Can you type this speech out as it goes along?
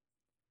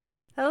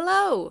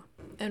Hello,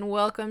 and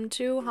welcome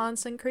to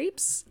Haunts and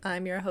Creeps.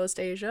 I'm your host,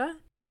 Asia.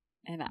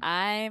 And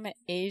I'm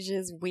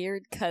Asia's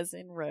weird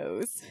cousin,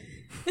 Rose.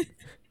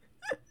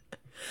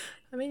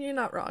 I mean, you're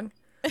not wrong.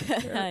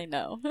 I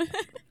know.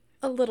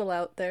 A little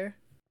out there.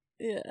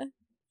 Yeah.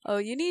 Oh,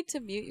 you need to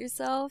mute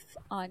yourself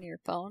on your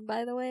phone,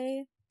 by the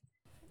way.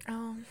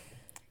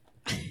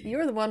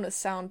 You're the one with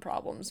sound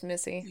problems,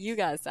 Missy. You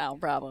got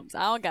sound problems.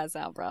 I don't got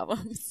sound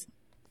problems.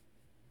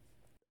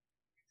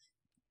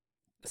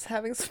 Just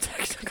having some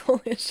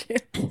technical issue.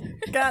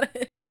 Got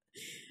it.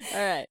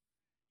 All right.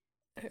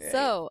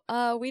 So,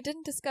 we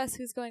didn't discuss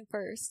who's going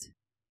first.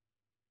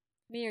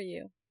 Me or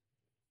you?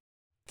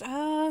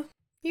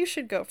 You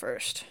should go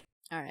first.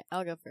 All right,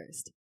 I'll go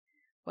first.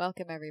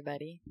 Welcome,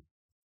 everybody.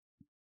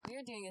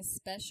 We're doing a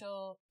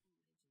special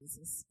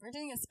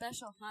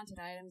haunted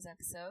items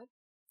episode.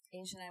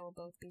 Asia and I will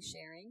both be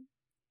sharing.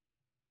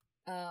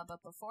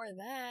 But before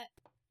that,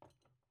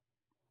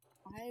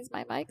 why is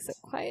my mic so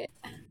quiet?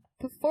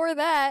 Before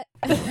that,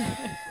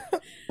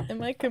 and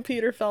my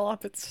computer fell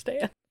off its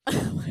stand.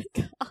 Oh my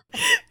god.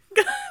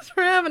 Guys,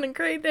 we're having a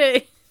great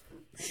day.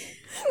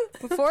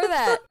 Before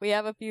that, we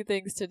have a few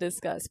things to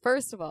discuss.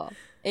 First of all,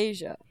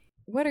 Asia,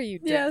 what are you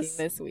drinking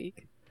this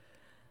week?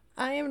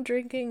 I am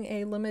drinking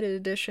a limited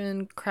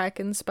edition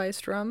Kraken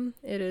spiced rum.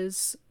 It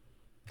is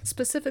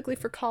specifically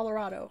for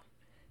Colorado.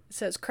 It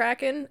says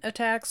Kraken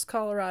attacks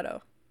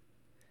Colorado.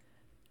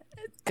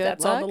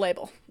 That's luck. on the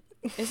label.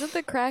 Isn't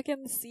the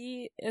Kraken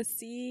a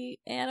sea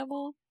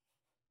animal?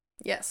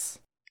 Yes.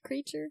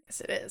 Creature?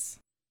 Yes, it is.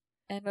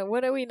 And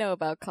what do we know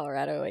about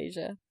Colorado,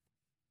 Asia?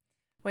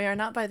 We are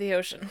not by the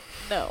ocean.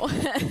 No.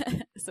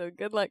 So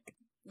good luck,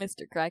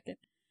 Mr. Kraken.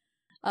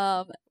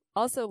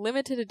 Also,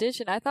 limited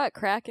edition. I thought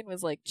Kraken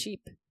was,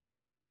 cheap.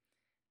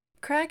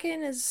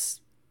 Kraken it's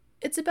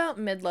about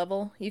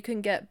mid-level. You can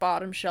get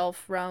bottom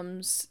shelf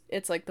rums.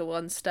 It's the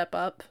one step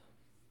up.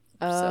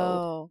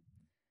 Oh.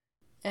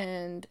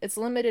 And it's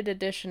limited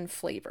edition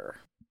flavor.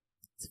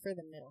 It's for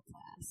the middle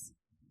class.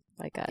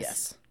 Like us.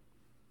 Yes.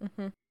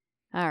 Mm-hmm.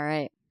 All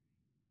right.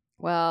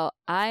 Well,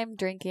 I'm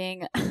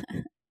drinking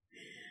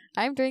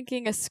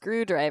a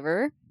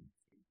screwdriver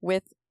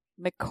with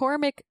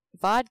McCormick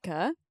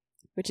vodka,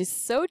 which is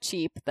so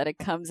cheap that it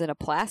comes in a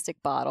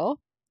plastic bottle.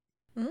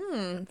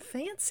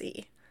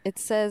 Fancy. It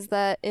says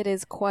that it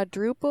is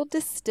quadruple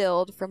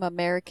distilled from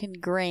American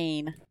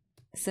grain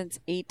since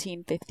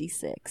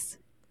 1856.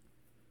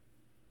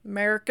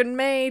 American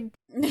made.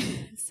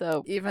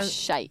 So, even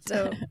shite.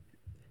 So,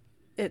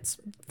 it's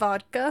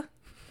vodka,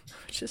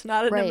 which is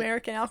not an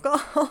American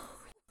alcohol.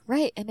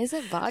 Right, and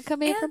isn't vodka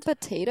made from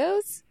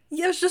potatoes?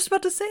 Yeah, I was just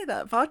about to say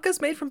that.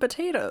 Vodka's made from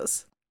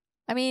potatoes.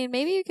 I mean,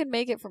 maybe you can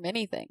make it from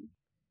anything.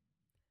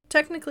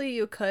 Technically,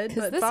 you could,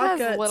 but this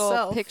vodka has little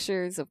itself,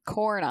 pictures of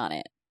corn on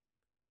it.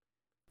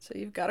 So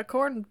you've got a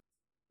corn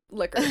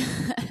liquor.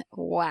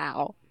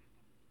 Wow.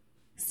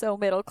 So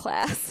middle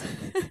class.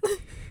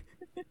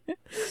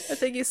 I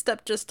think you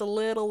stepped just a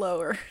little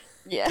lower.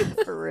 Yeah,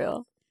 for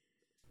real.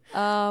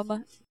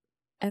 And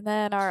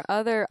then our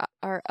other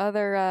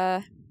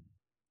oh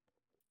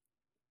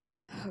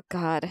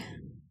god.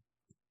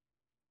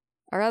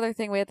 Our other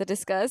thing we have to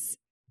discuss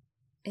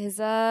is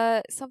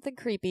something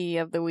creepy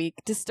of the week.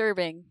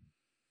 Disturbing.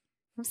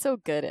 I'm so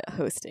good at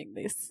hosting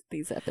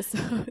these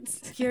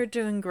episodes. You're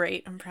doing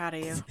great. I'm proud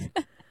of you.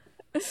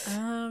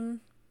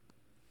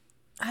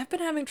 I've been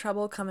having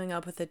trouble coming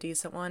up with a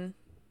decent one.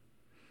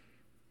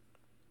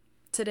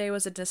 Today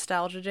was a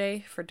nostalgia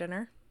day for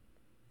dinner.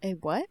 A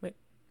what?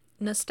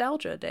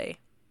 Nostalgia day.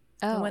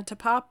 Oh. We went to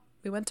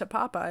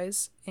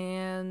Popeyes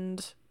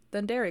and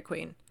then Dairy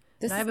Queen.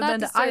 This and I is haven't not been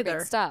disturbing. to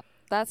either. Stop.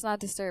 That's not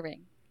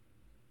disturbing.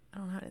 I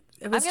don't know.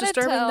 It was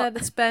disturbing that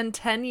it's been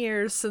 10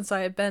 years since I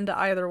have been to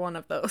either one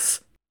of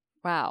those.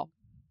 Wow.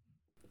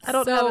 I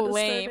don't so have a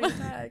lame.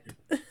 disturbing fact.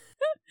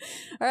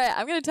 All right,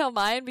 I'm going to tell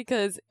mine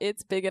because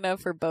it's big enough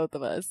for both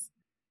of us.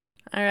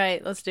 All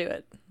right, let's do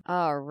it.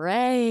 All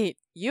right.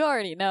 You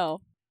already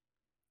know.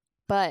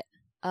 But,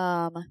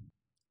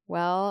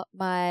 well,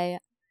 my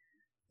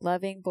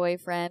loving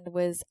boyfriend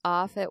was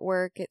off at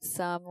work at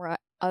some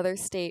other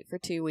state for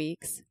 2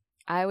 weeks.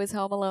 I was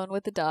home alone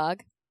with the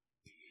dog.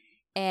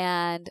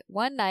 And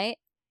one night,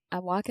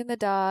 I'm walking the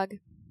dog.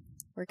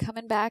 We're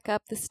coming back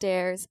up the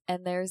stairs,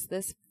 and there's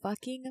this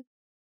fucking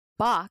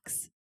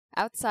box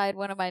outside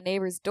one of my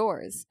neighbor's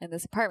doors in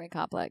this apartment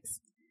complex.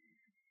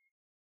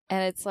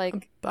 And it's like...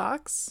 A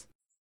box?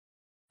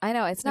 I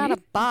know, it's not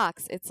a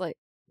box. It's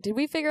did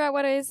we figure out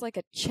what it is? Like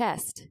a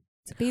chest.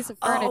 It's a piece of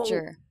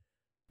furniture. Oh,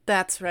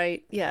 that's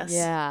right, yes.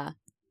 Yeah.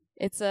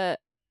 It's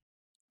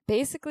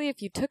basically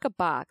if you took a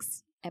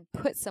box and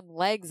put some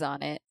legs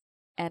on it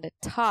and a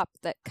top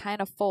that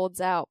kind of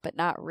folds out, but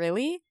not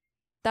really,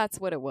 that's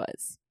what it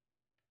was.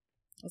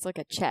 It's like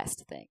a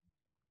chest thing.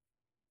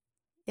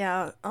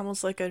 Yeah,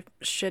 almost like a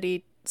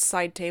shitty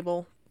side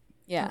table.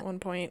 Yeah. At one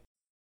point.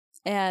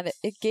 And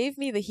it gave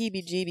me the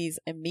heebie-jeebies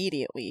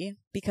immediately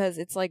because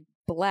it's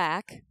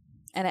black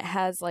and it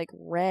has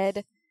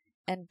red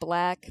and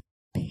black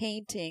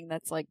painting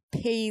that's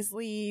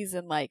paisleys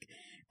and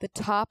the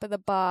top of the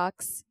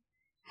box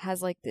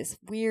has like this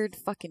weird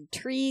fucking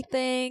tree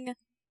thing,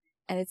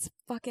 and it's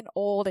fucking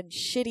old and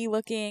shitty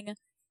looking,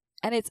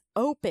 and it's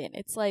open.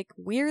 It's like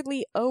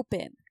weirdly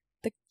open.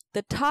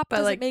 The top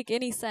doesn't make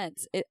any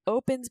sense. It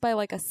opens by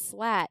like a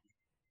slat,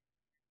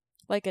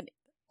 like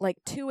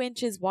 2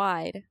 inches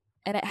wide,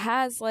 and it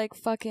has like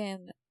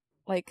fucking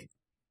like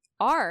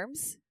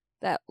arms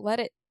that let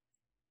it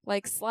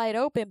like slide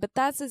open, but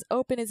that's as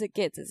open as it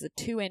gets. It's a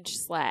 2-inch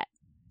slat.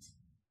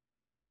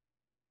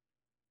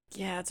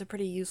 Yeah, it's a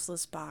pretty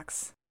useless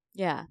box.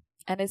 Yeah,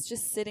 and it's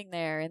just sitting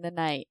there in the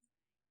night,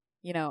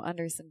 you know,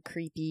 under some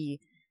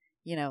creepy,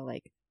 you know,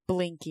 like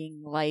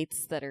blinking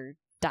lights that are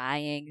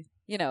dying.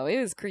 You know, it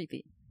was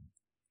creepy.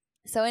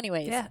 So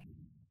anyways, yeah.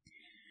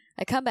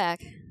 I come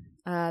back,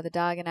 the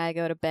dog and I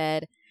go to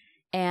bed,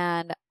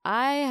 and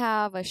I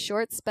have a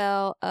short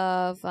spell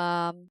of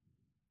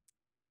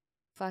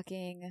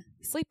fucking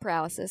sleep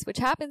paralysis, which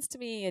happens to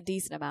me a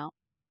decent amount.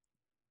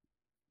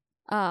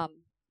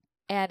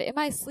 And in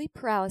my sleep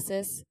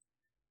paralysis,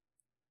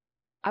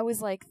 I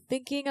was like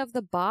thinking of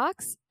the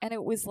box, and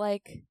it was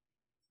like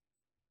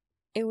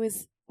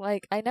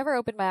I never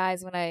open my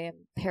eyes when I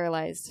am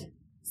paralyzed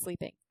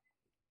sleeping.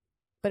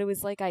 But it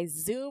was like I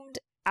zoomed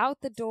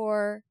out the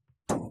door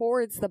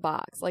towards the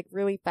box, like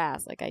really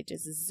fast. Like I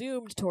just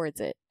zoomed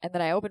towards it. And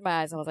then I opened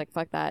my eyes and I was like,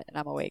 fuck that, and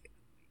I'm awake.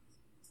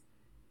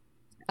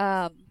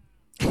 Are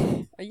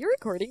you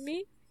recording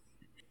me?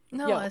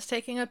 No, Yo. I was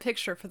taking a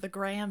picture for the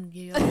gram.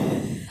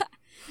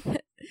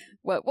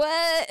 What?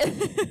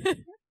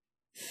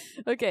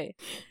 Okay.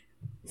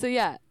 So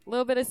yeah, a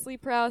little bit of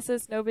sleep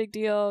paralysis, no big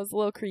deal. It was a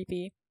little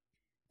creepy.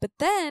 But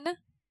then,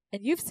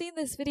 and you've seen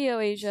this video,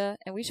 Asia,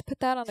 and we should put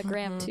that on the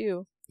gram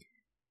too.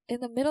 In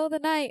the middle of the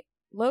night,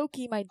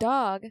 Loki, my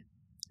dog,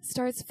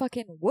 starts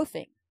fucking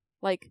woofing.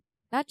 Like,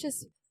 not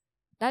just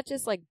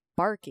like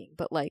barking,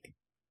 but like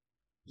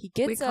he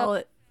gets we call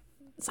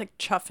it's like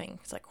chuffing.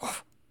 It's like,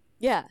 woof.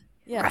 Yeah.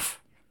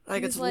 Ruff.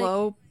 Like it's like,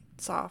 low,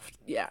 soft.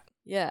 Yeah.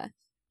 Yeah.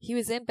 He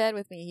was in bed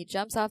with me. He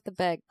jumps off the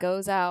bed,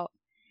 goes out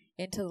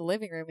into the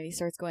living room, and he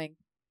starts going,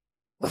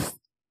 woof,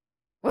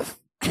 woof.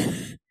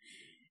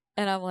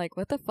 And I'm like,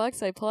 what the fuck?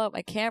 So I pull out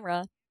my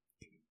camera,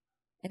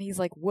 and he's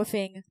like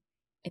woofing,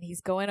 and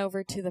he's going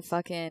over to the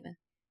fucking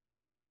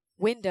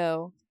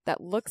window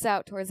that looks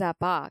out towards that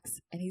box,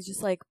 and he's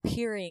just like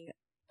peering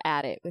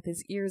at it with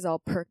his ears all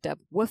perked up,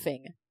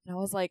 woofing. And I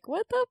was like,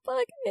 what the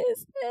fuck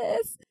is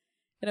this?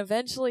 And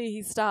eventually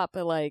he stopped,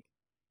 but like,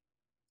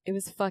 it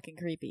was fucking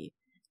creepy.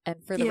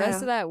 And for the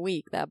rest of that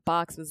week, that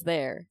box was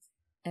there.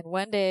 And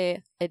one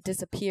day it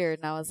disappeared,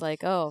 and I was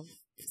like, oh,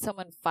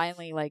 someone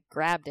finally like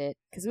grabbed it.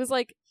 Because it was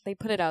like, they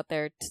put it out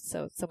there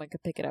so someone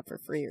could pick it up for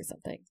free or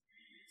something.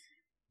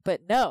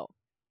 But no,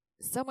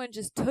 someone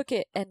just took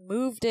it and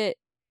moved it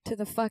to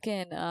the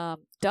fucking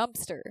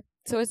dumpster.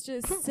 So it's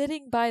just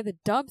sitting by the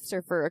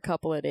dumpster for a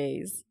couple of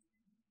days.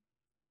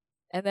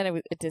 And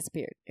then it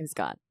disappeared. It was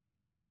gone.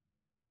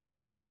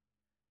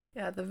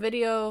 Yeah, the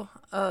video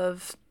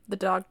of the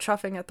dog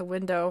chuffing at the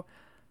window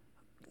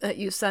that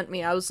you sent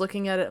me, I was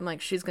looking at it, I'm like,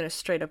 she's gonna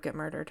straight up get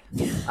murdered.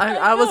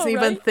 I wasn't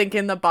even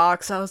thinking the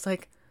box. I was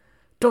like,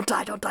 don't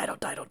die.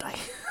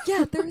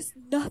 Yeah, there was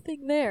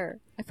nothing there.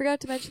 I forgot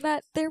to mention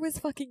that. There was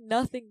fucking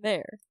nothing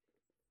there.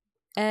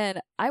 And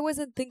I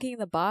wasn't thinking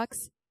the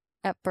box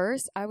at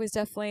first. I was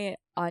definitely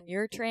on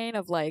your train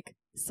of like,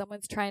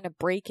 someone's trying to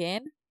break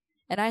in.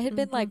 And I had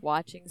been like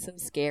watching some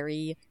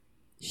scary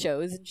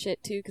shows and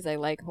shit too, because I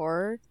like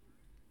horror.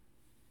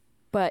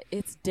 But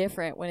it's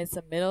different when it's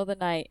the middle of the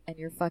night and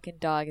your fucking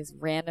dog is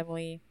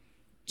randomly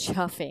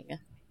chuffing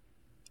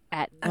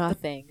at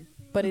nothing,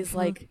 but is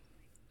like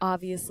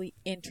obviously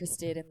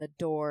interested in the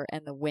door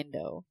and the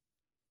window.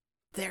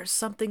 There's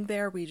something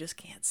there we just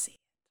can't see.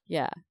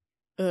 Yeah.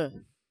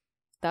 Ugh.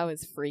 That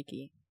was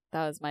freaky.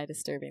 That was my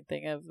disturbing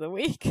thing of the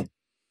week.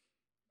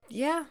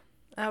 Yeah,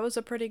 that was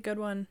a pretty good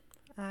one.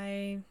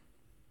 I've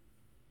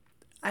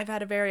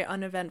had a very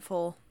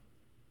uneventful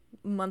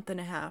month and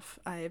a half.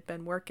 I've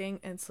been working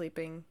and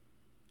sleeping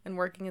and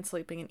working and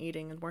sleeping and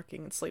eating and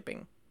working and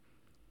sleeping.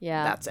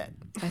 Yeah. That's it.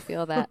 I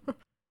feel that.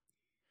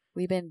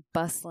 We've been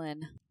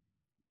bustling.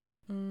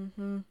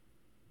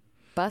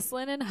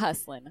 Bustling and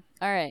hustling.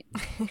 All right.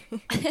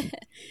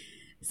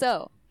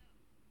 So.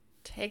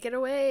 Take it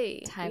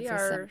away. Time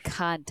for some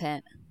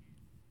content.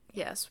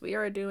 Yes, we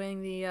are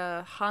doing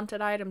the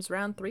haunted items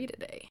round 3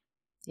 today.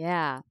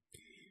 Yeah.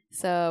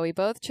 So we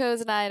both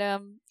chose an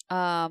item.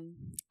 I'm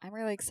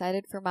really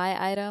excited for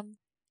my item.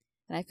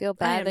 And I feel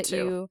bad that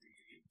you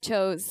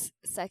chose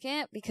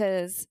second,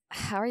 because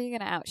how are you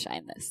going to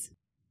outshine this?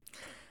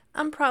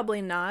 I'm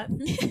probably not.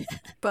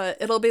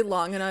 But it'll be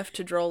long enough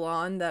to droll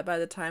on that by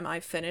the time I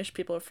finish,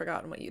 people have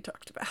forgotten what you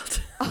talked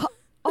about.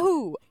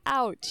 Oh,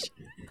 ouch.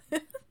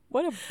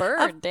 What a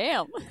burn.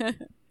 Damn.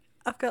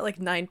 I've got like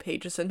 9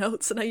 pages of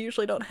notes, and I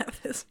usually don't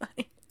have this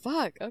many.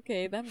 Fuck.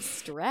 Okay, them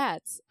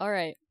strats. All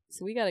right.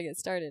 So we got to get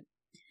started.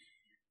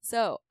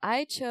 So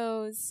I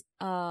chose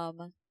a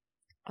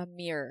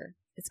mirror.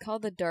 It's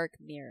called the Dark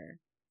Mirror.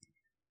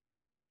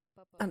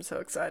 I'm so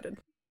excited.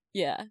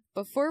 Yeah.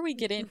 Before we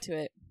get into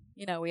it,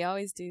 we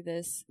always do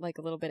this, like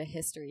a little bit of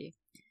history.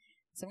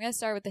 So I'm going to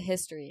start with the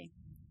history.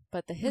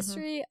 But the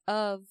history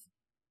of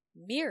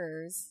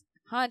mirrors,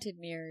 haunted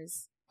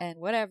mirrors, and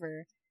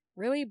whatever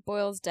really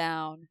boils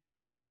down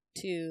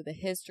to the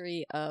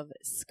history of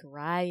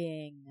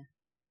scrying.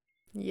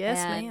 Yes,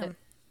 and ma'am.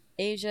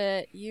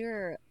 Asia,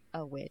 you're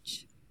a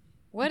witch.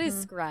 What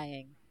is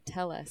scrying?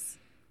 Tell us.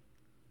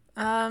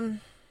 I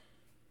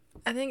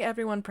think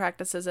everyone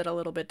practices it a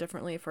little bit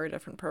differently for a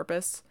different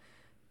purpose.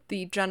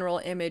 The general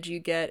image you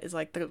get is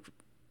like the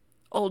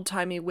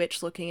old-timey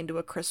witch looking into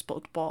a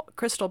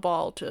crystal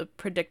ball to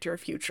predict your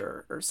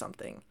future or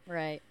something.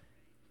 Right.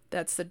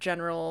 That's the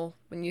general,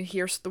 when you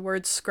hear the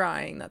word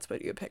scrying, that's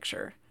what you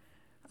picture.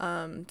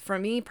 For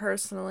me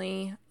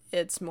personally,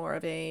 it's more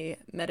of a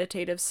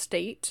meditative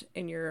state,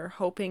 and you're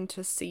hoping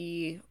to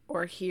see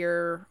or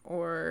hear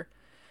or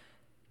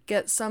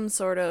get some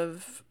sort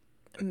of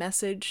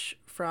message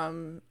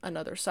from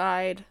another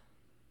side,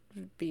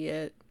 be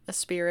it a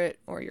spirit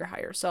or your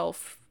higher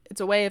self.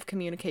 It's a way of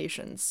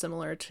communication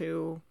similar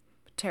to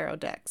tarot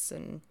decks,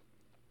 and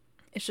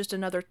it's just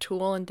another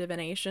tool in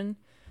divination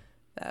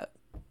that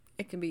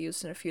it can be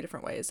used in a few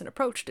different ways and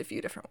approached a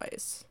few different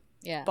ways.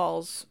 Yeah.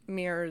 Balls,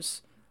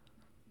 mirrors,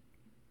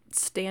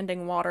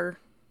 standing water,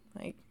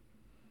 like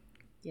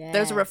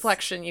there's a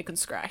reflection you can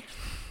scry.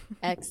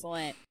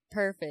 Excellent.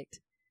 Perfect.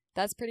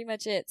 That's pretty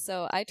much it.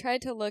 So I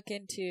tried to look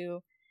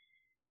into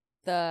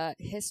the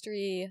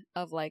history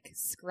of like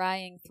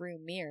scrying through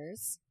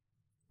mirrors,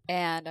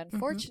 and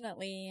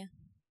unfortunately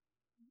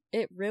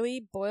it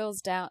really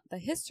boils down, the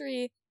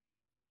history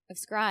of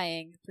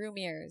scrying through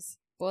mirrors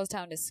boils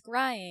down to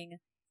scrying,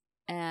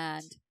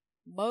 and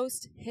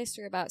most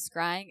history about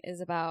scrying is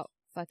about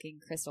fucking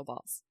crystal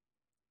balls.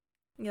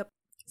 Yep.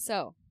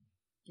 So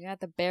you have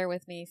to bear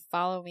with me,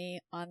 follow me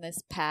on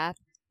this path.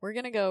 We're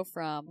gonna go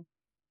from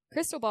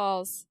crystal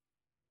balls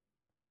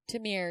to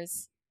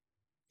mirrors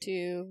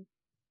to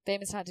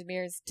famous haunted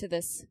mirrors to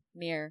this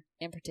mirror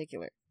in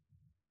particular.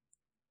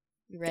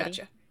 You ready?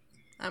 Gotcha.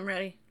 I'm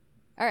ready.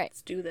 All right.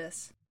 Let's do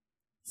this.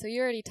 So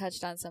you already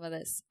touched on some of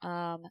this.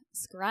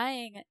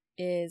 Scrying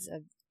is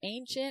an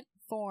ancient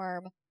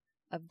form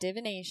of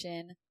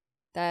divination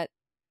that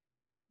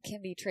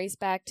can be traced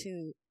back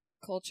to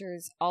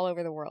cultures all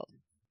over the world.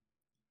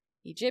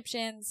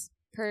 Egyptians,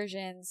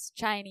 Persians,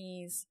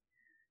 Chinese,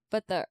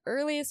 but the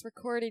earliest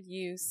recorded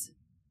use,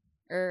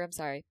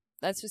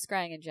 that's just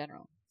scrying in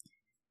general.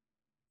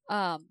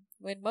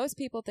 When most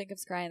people think of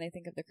scrying, they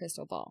think of the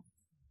crystal ball.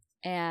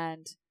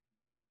 And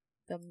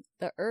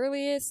the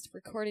earliest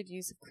recorded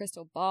use of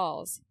crystal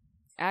balls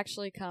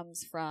actually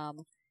comes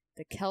from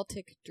the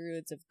Celtic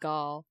Druids of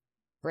Gaul,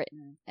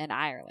 Britain, and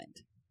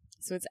Ireland.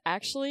 So it's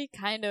actually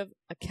kind of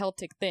a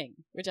Celtic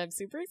thing, which I'm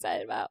super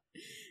excited about.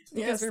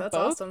 Yes, that's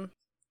awesome.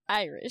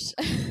 Irish.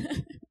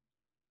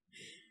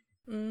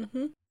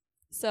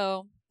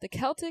 So the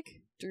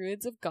Celtic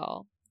Druids of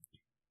Gaul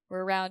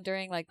were around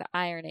during like the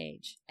Iron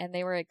Age, and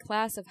they were a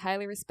class of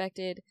highly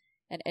respected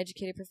and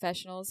educated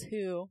professionals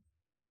who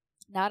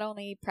not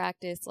only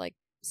practiced like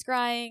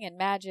scrying and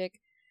magic,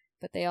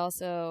 but they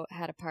also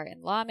had a part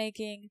in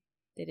lawmaking,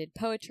 they did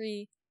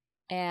poetry,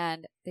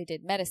 and they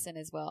did medicine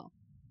as well.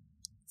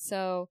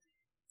 So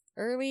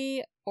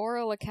early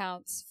oral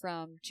accounts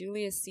from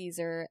Julius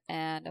Caesar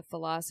and a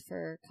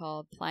philosopher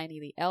called Pliny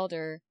the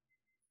Elder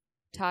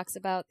talks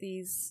about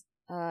these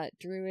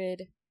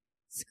druid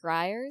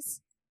scryers.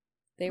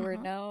 They were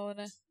known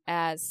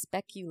as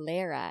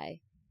speculari.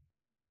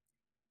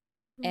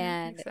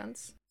 And makes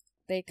sense.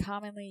 They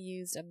commonly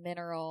used a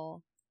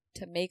mineral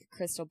to make a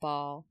crystal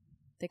ball.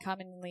 They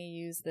commonly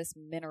used this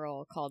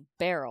mineral called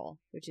beryl,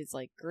 which is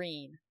like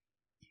green.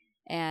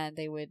 And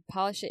they would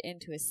polish it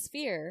into a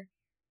sphere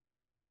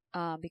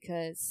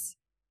because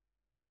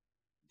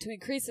to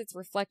increase its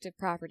reflective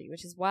property,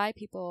 which is why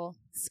people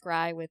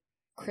scry with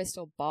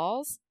crystal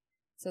balls,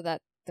 so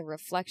that the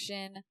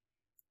reflection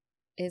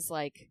is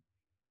like,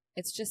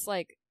 it's just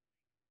like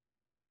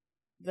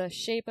the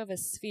shape of a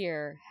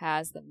sphere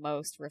has the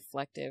most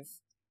reflective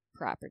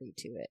property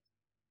to it.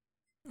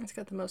 It's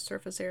got the most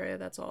surface area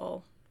that's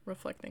all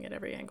reflecting at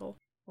every angle.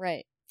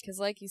 Right. Because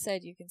like you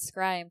said, you can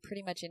scry in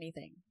pretty much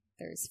anything.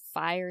 There's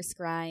fire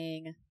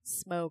scrying,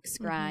 smoke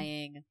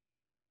scrying,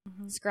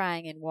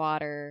 scrying in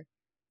water.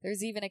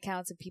 There's even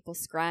accounts of people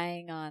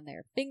scrying on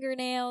their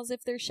fingernails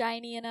if they're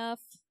shiny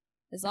enough.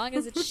 As long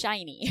as it's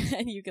shiny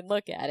and you can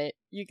look at it,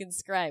 you can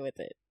scry with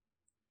it.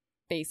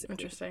 Basically.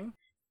 Interesting.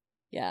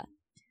 Yeah.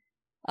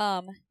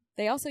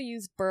 They also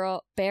used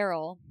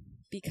beryl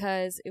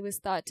because it was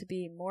thought to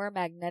be more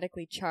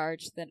magnetically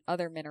charged than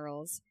other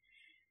minerals,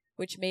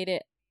 which made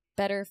it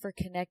better for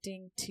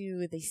connecting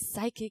to the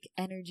psychic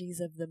energies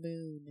of the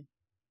moon,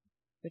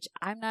 which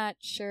I'm not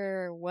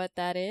sure what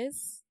that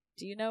is.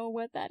 Do you know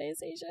what that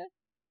is, Asia?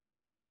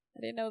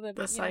 I didn't know that.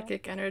 The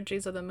psychic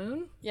energies of the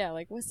moon? Yeah,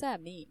 like what's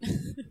that mean?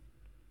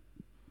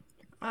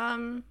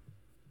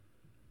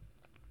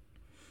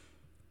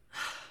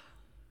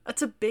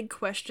 That's a big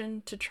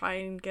question to try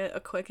and get a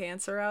quick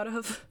answer out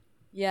of.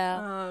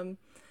 Yeah.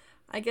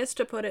 I guess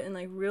to put it in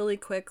like really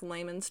quick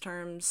layman's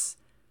terms,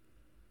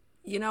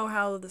 You know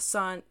how the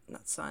sun,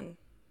 not sun,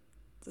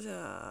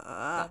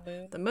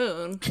 the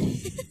moon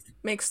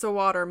makes the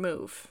water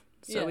move.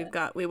 So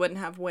Yeah. we wouldn't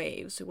have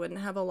waves. We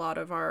wouldn't have a lot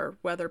of our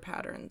weather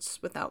patterns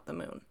without the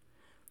moon.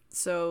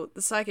 So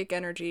the psychic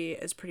energy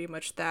is pretty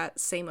much that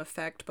same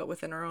effect, but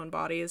within our own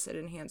bodies. It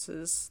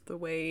enhances the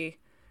way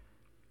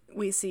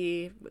we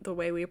see, the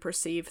way we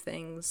perceive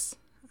things.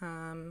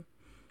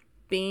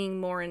 Being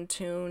more in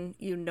tune,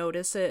 you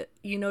notice it.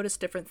 You notice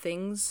different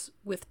things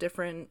with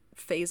different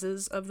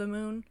phases of the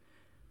moon,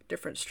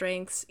 different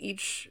strengths.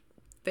 Each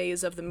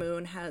phase of the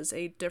moon has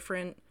a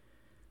different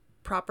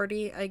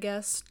property, I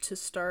guess, to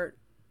start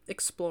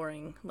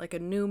exploring. Like a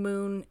new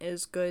moon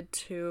is good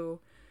to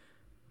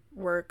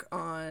work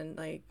on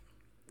like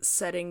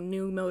setting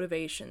new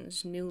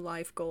motivations, new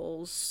life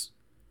goals,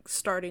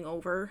 starting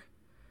over.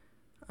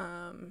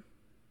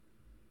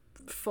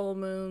 Full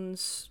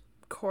moons,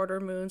 quarter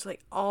moons,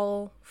 like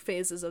all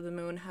phases of the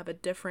moon have a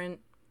different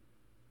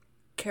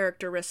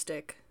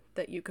characteristic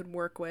that you could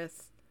work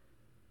with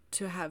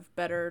to have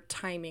better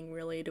timing,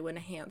 really, to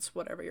enhance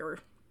whatever your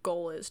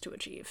goal is to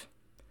achieve.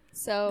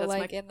 So, That's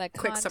like my in the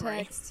quick summary.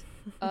 context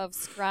of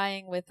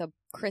scrying with a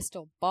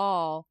crystal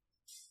ball,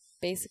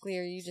 basically,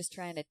 are you just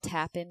trying to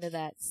tap into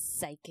that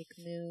psychic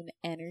moon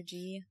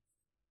energy?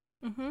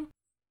 Mm-hmm.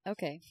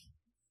 Okay.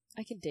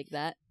 I can dig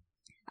that.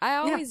 I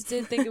always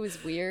did think it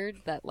was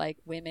weird that, like,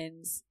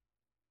 women's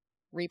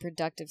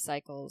reproductive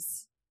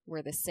cycles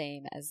were the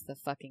same as the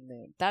fucking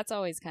moon. That's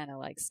always kind of,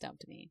 like,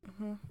 stumped me.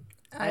 Mm-hmm.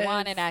 I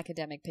want an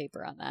academic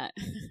paper on that.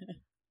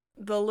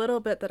 The little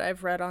bit that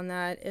I've read on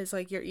that is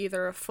like you're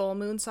either a full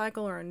moon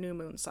cycle or a new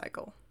moon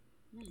cycle.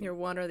 You're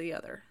one or the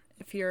other.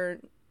 If you're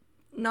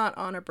not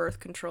on a birth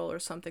control or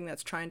something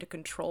that's trying to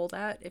control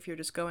that, if you're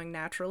just going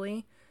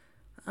naturally,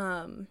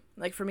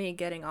 like for me,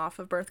 getting off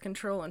of birth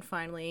control and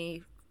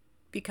finally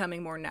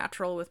becoming more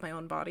natural with my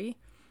own body,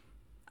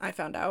 I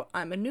found out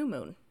I'm a new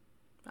moon.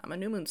 I'm a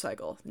new moon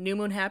cycle. New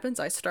moon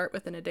happens, I start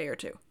within a day or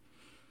two.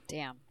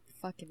 Damn.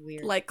 Fucking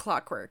weird. Like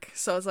clockwork.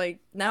 So I was like,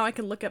 now I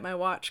can look at my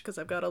watch because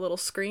I've got a little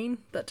screen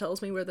that tells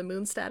me where the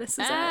moon status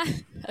is at.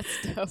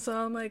 That's dope. So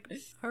I'm like,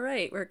 all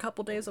right, we're a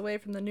couple days away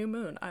from the new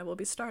moon. I will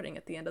be starting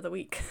at the end of the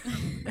week.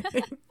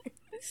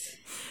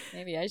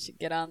 Maybe I should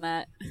get on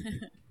that.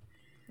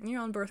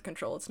 You're on birth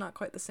control. It's not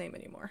quite the same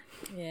anymore.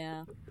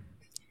 Yeah.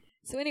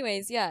 So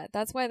anyways, yeah,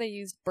 that's why they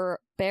used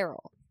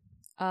beryl.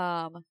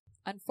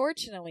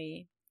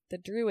 Unfortunately, the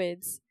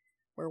Druids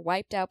were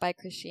wiped out by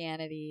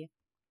Christianity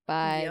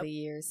by the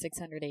year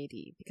 600 AD.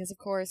 Because, of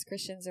course,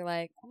 Christians are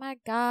like, oh my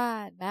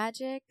god,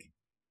 magic?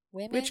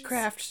 Women's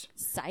Witchcraft.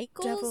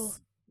 cycles? Devil.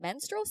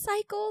 Menstrual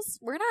cycles?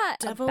 We're not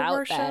Devil about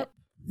worship.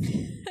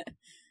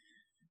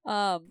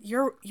 that.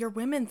 Your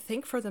women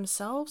think for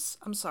themselves?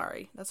 I'm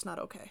sorry. That's not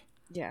okay.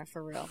 Yeah,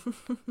 for real.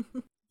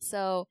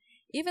 So,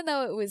 even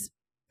though it was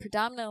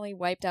predominantly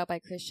wiped out by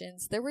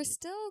Christians, there were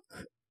still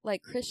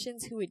like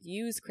Christians who would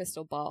use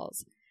crystal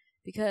balls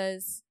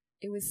because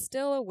it was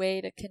still a way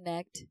to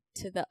connect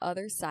to the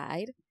other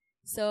side.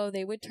 So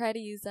they would try to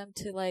use them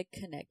to like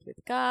connect with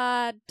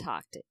God,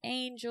 talk to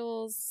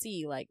angels,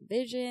 see like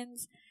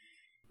visions.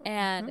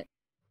 And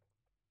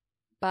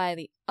by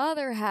the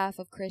other half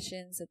of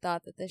Christians that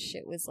thought that this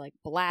shit was like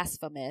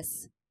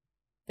blasphemous,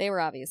 they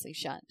were obviously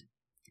shunned.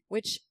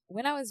 Which,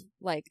 when I was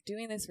like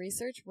doing this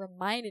research,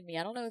 reminded me,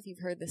 I don't know if you've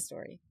heard this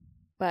story,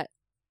 but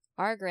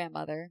our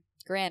grandmother,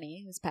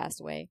 Granny, who's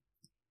passed away,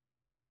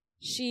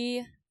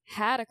 she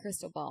had a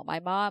crystal ball.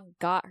 My mom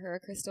got her a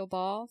crystal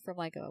ball from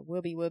like a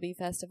Wooby Wooby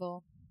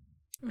festival.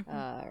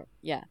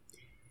 Yeah.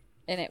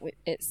 And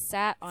it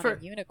sat on a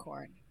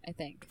unicorn, I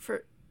think.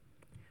 For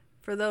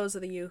those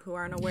of you who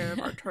aren't aware of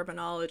our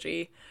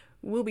terminology,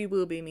 Wooby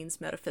Wooby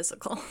means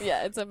metaphysical.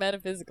 Yeah, it's a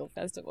metaphysical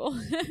festival.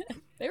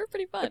 They were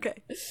pretty fun. Okay.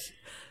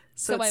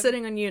 So it's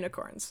sitting on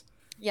unicorns.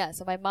 Yeah,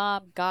 so my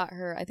mom got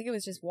her, I think it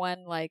was just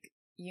one like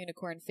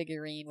unicorn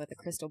figurine with a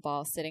crystal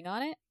ball sitting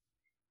on it.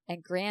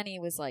 And Granny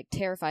was like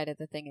terrified of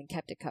the thing and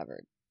kept it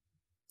covered.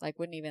 Like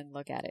wouldn't even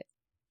look at it.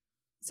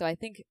 So I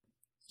think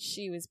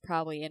she was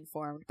probably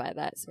informed by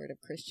that sort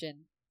of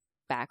Christian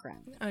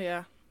background. Oh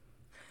yeah.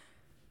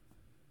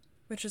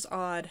 Which is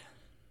odd.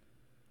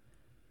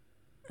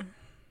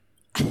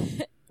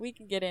 We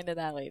can get into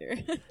that later.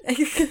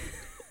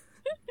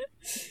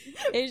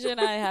 Asia and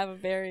I have a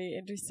very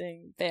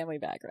interesting family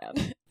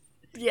background.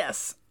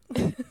 Yes.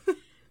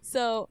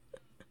 So,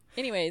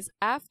 anyways,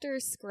 after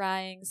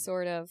scrying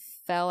sort of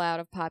fell out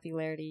of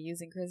popularity,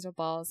 using crystal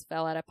balls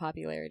fell out of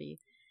popularity,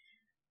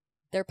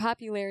 their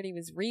popularity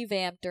was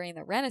revamped during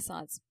the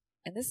Renaissance.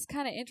 And this is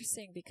kind of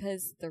interesting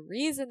because the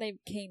reason they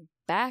came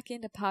back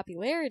into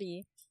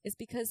popularity is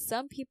because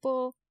some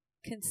people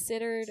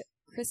considered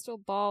crystal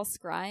ball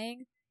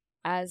scrying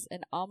as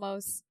an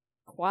almost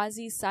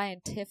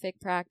quasi-scientific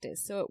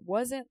practice. So it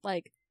wasn't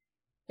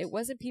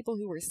people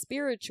who were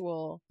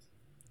spiritual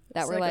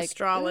that were like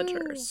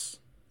astrologers.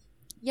 Ooh.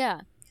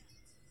 Yeah.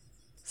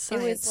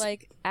 Science. It was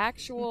like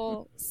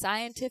actual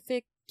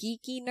scientific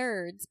geeky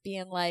nerds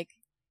being like,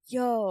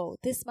 yo,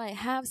 this might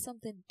have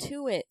something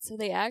to it. So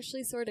they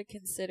actually sort of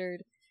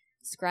considered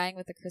scrying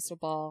with a crystal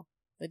ball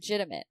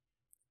legitimate.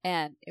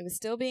 And it was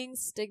still being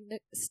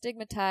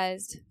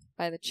stigmatized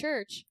by the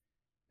church,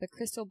 but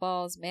crystal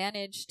balls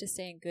managed to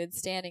stay in good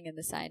standing in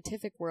the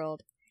scientific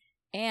world,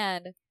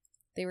 and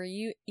they were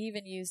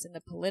even used in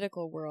the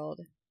political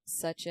world,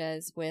 such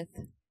as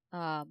with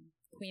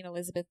Queen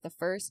Elizabeth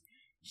I.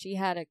 She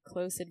had a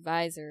close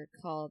advisor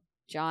called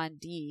John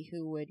Dee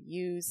who would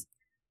use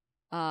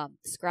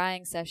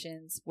scrying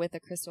sessions with a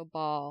crystal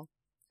ball.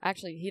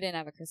 Actually, he didn't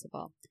have a crystal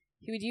ball.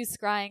 He would use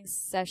scrying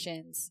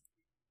sessions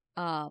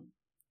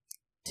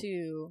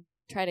to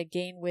try to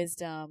gain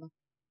wisdom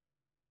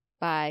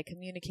by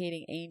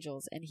communicating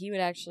angels, and he would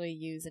actually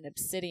use an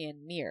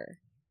obsidian mirror.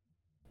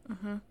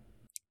 Mm-hmm.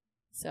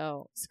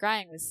 So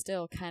scrying was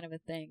still kind of a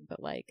thing,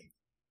 but like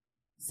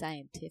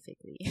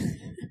scientifically.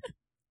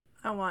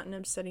 I want an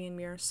obsidian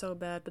mirror so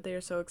bad, but they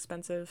are so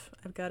expensive.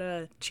 I've got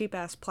a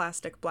cheap-ass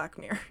plastic black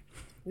mirror.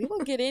 We will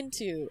get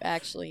into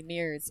actually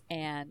mirrors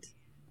and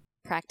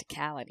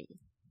practicality.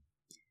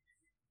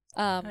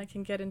 I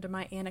can get into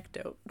my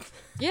anecdote.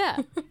 Yeah.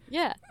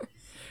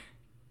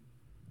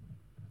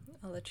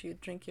 I'll let you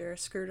drink your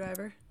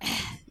screwdriver.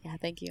 Yeah,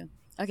 thank you.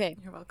 Okay.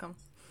 You're welcome.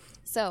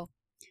 So,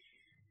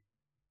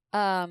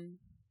 that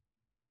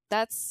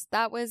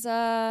was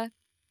the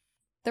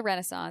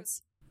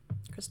Renaissance.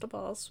 Crystal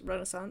balls,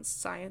 Renaissance,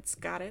 science,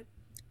 got it.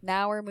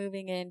 Now we're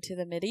moving into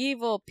the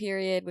medieval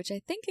period, which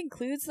I think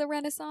includes the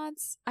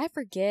Renaissance. I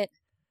forget,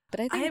 but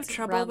I think I have it's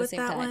trouble around the with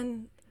same that time.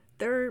 one.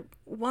 They're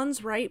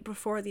one's right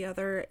before the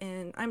other,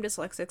 and I'm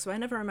dyslexic, so I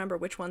never remember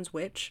which one's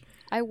which.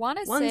 I want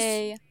to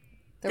say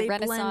the they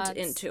Renaissance blend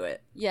into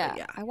it.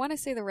 Yeah, I want to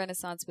say the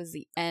Renaissance was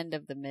the end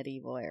of the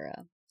medieval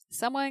era.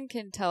 Someone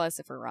can tell us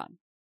if we're wrong.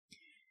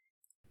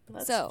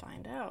 Let's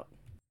find out.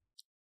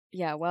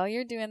 Yeah, while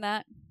you're doing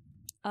that,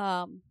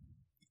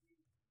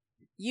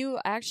 you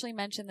actually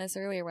mentioned this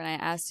earlier when I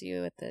asked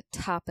you at the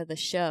top of the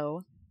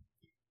show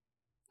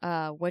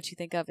what you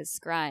think of as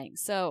scrying.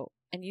 So,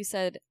 and you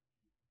said,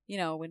 you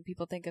know, when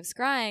people think of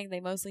scrying, they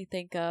mostly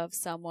think of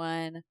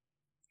someone,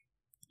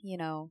 you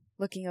know,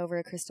 looking over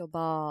a crystal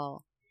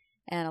ball.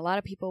 And a lot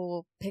of people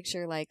will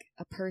picture like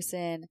a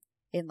person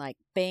in like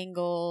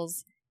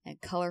bangles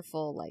and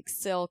colorful like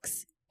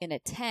silks in a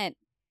tent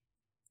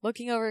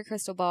looking over a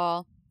crystal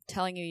ball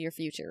telling you your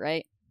future,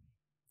 right?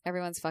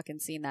 Everyone's fucking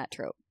seen that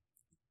trope.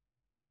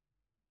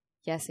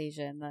 Yes,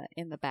 Asia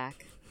in the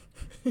back.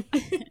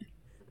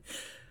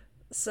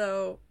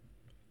 So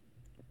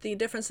the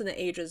difference in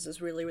the ages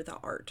is really with the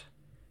art.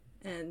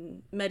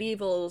 And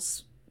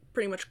medieval's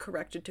pretty much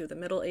corrected to the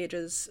Middle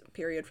Ages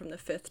period from the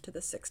 5th to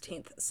the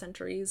 16th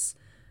centuries.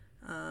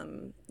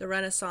 The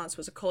Renaissance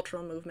was a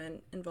cultural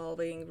movement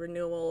involving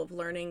renewal of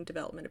learning,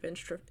 development of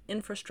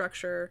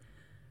infrastructure,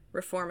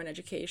 reform in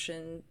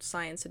education,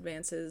 science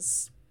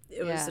advances.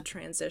 It was a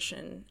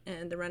transition,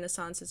 and the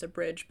Renaissance is a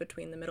bridge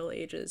between the Middle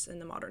Ages and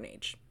the modern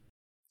age.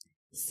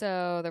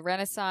 So the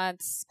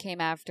Renaissance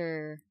came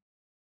after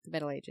the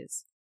Middle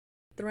Ages.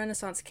 The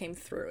Renaissance came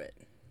through it.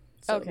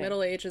 So Okay.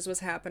 Middle Ages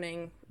was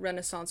happening,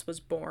 Renaissance was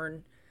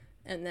born,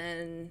 and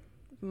then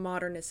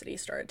modernity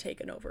started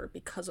taking over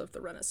because of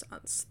the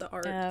Renaissance. The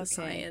art, the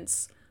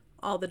science,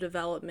 all the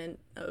development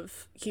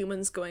of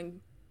humans going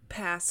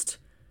past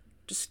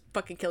just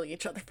fucking killing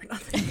each other for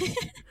nothing.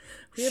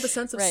 We have a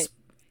sense of... Right.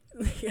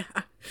 Yeah.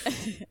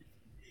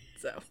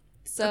 So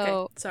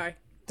okay, sorry.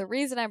 The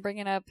reason I'm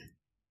bringing up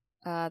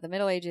the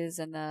Middle Ages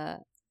and the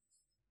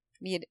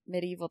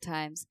medieval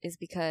times is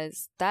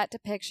because that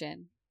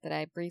depiction that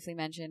I briefly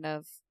mentioned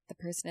of the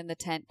person in the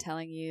tent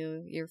telling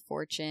you your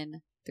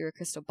fortune through a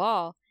crystal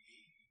ball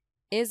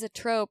is a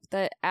trope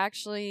that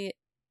actually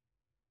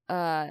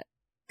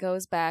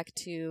goes back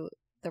to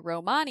the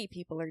Romani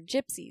people, or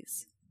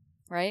gypsies,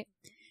 right?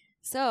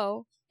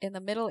 So in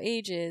the Middle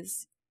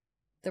Ages,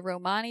 the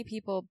Romani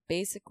people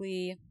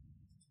basically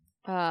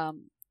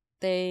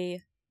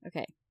this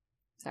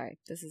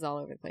is all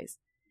over the place.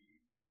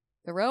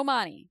 The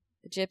Romani,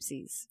 the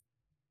gypsies,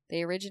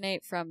 they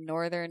originate from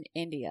northern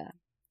India,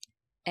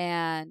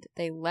 and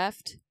they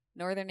left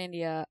northern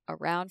India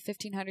around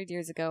 1500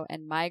 years ago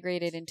and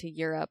migrated into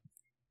Europe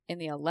in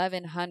the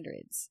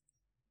 1100s.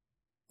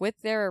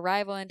 With their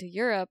arrival into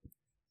Europe,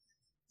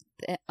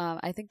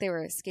 I think they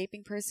were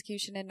escaping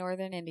persecution in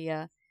northern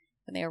India.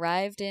 When they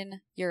arrived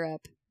in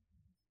Europe,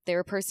 they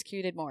were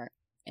persecuted more,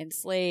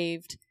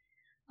 enslaved,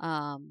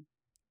 and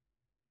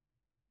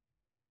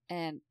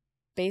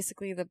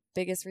basically the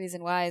biggest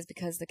reason why is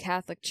because the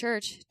Catholic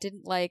Church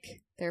didn't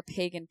like their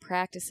pagan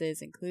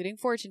practices, including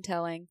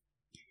fortune-telling.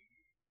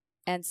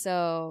 And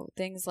so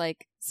things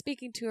like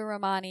speaking to a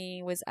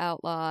Romani was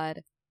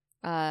outlawed.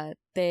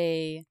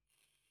 They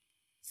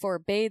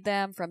forbade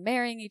them from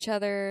marrying each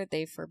other.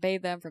 They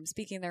forbade them from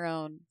speaking their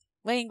own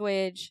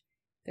language.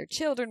 Their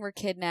children were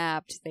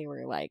kidnapped. They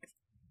were like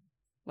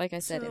I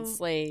said,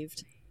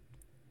 enslaved.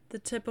 The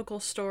typical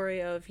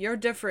story of, you're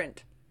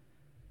different.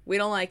 We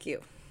don't like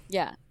you.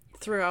 Yeah.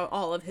 Throughout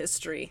all of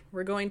history.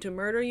 We're going to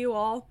murder you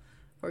all.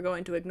 We're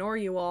going to ignore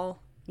you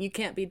all. You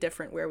can't be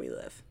different where we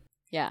live.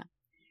 Yeah.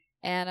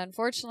 And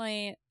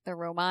unfortunately, the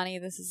Romani,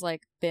 this has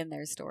like been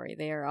their story.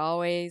 They are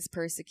always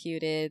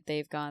persecuted.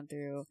 They're kind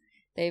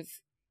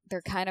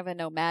of a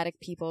nomadic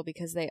people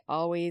because they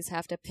always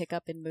have to pick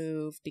up and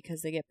move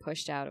because they get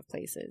pushed out of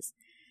places.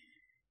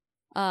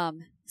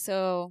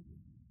 So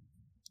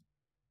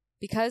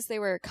because they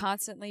were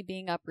constantly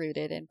being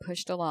uprooted and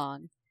pushed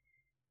along,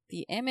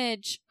 the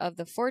image of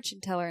the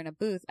fortune teller in a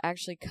booth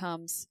actually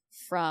comes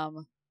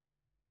from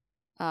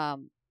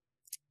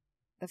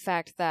the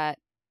fact that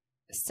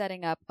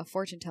setting up a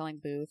fortune-telling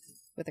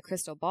booth with a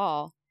crystal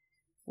ball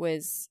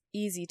was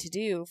easy to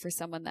do for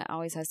someone that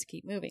always has to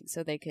keep moving.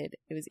 So it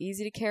was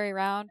easy to carry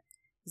around,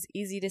 it was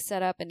easy to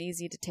set up, and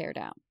easy to tear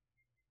down.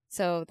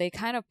 So they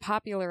kind of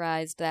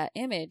popularized that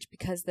image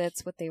because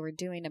that's what they were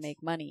doing to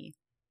make money.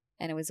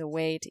 And it was a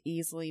way to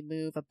easily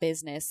move a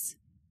business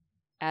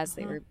as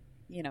they were,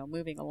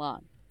 moving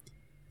along.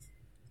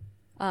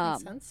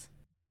 Makes sense.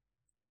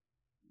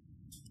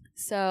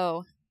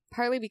 So,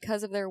 partly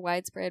because of their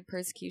widespread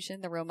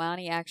persecution, the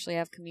Romani actually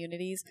have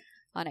communities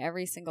on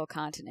every single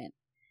continent.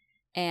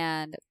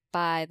 And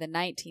by the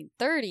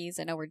 1930s,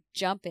 I know we're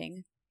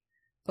jumping,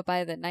 but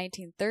by the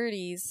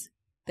 1930s,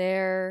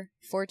 their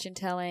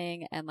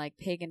fortune-telling and like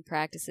pagan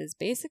practices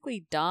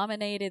basically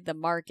dominated the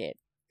market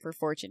for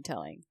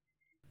fortune-telling,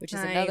 which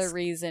is another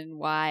reason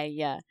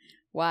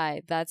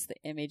why that's the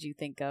image you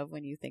think of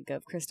when you think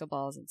of crystal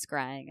balls and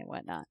scrying and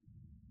whatnot.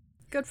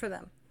 Good for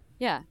them.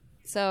 Yeah.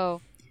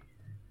 So,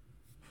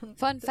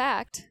 fun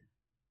fact,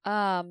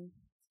 in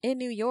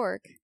New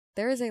York,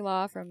 there is a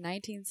law from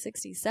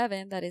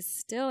 1967 that is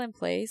still in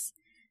place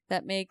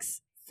that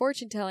makes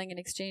fortune-telling in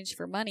exchange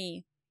for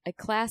money a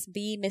Class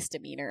B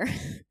misdemeanor.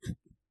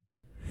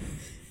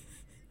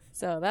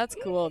 So that's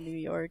cool, New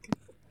York.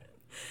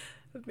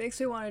 It makes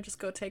me want to just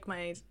go take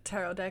my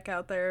tarot deck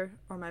out there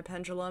or my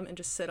pendulum and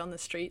just sit on the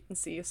street and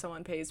see if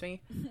someone pays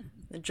me.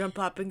 And jump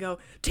up and go,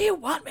 "Do you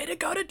want me to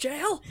go to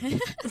jail?"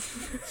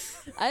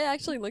 I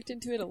actually looked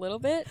into it a little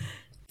bit.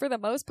 For the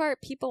most part,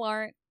 people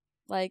aren't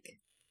like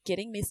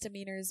getting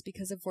misdemeanors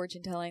because of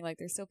fortune telling. Like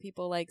there's still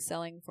people like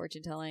selling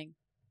fortune telling.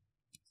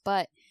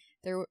 But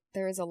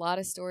there is a lot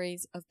of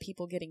stories of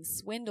people getting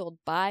swindled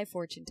by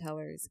fortune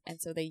tellers,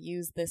 and so they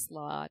use this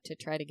law to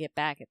try to get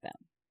back at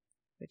them,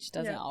 which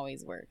doesn't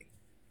always work.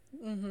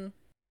 Mm-hmm.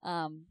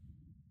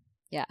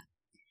 Yeah.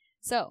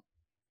 So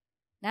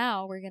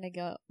now we're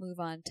gonna move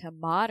on to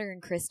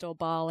modern crystal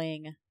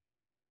balling.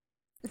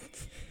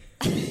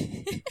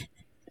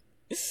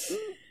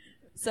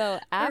 So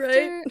after,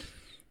 right.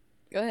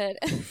 Go ahead.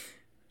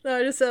 No,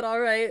 I just said,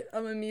 all right.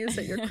 I'm amused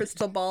at your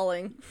crystal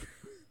balling.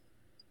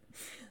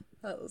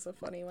 That was a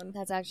funny one.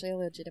 That's actually a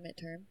legitimate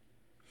term.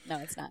 No,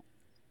 it's not.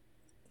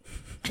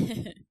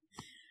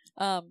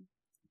 All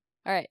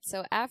right.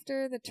 So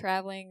after the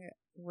traveling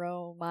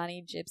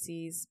Romani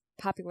gypsies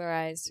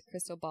popularized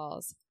crystal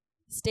balls,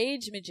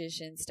 stage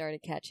magicians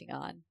started catching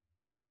on.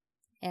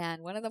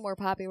 And one of the more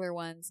popular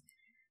ones,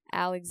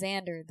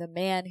 Alexander, the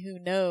man who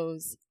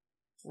knows,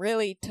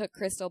 really took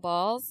crystal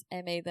balls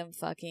and made them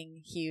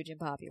fucking huge and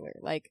popular.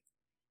 Like,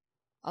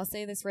 I'll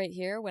say this right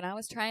here. When I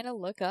was trying to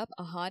look up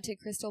a haunted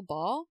crystal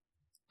ball,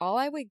 all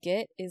I would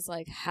get is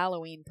like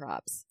Halloween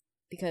props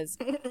because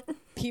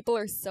people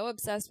are so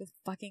obsessed with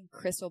fucking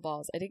crystal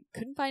balls.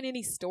 Couldn't find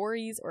any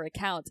stories or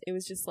accounts. It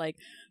was just like,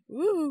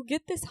 ooh,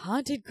 get this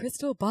haunted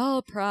crystal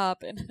ball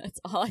prop, and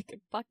that's all I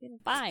could fucking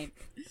find.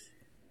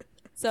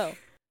 So,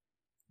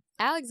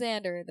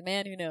 Alexander, the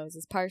man who knows,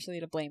 is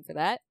partially to blame for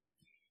that.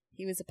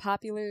 He was a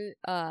popular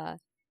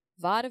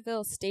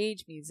vaudeville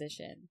stage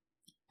musician.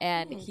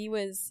 And he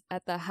was,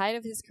 at the height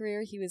of his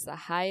career, he was the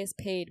highest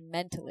paid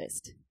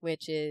mentalist,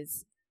 which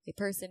is a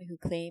person who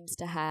claims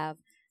to have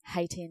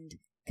heightened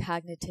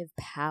cognitive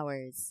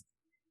powers.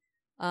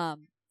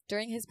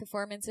 During his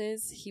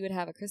performances, he would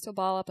have a crystal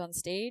ball up on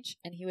stage,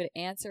 and he would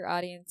answer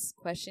audience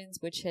questions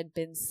which had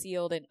been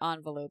sealed in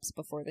envelopes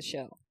before the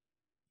show.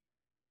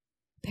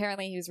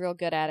 Apparently, he was real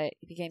good at it.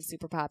 He became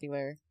super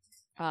popular.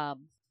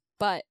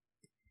 But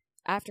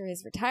after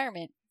his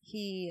retirement,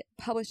 he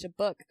published a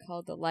book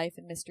called The Life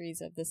and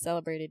Mysteries of the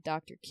Celebrated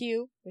Dr.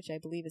 Q, which I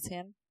believe is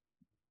him.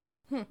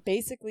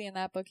 Basically, in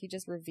that book, he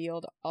just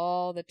revealed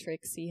all the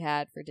tricks he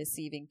had for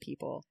deceiving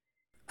people.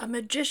 A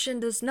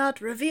magician does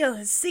not reveal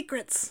his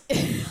secrets.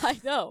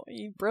 I know.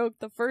 He broke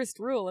the first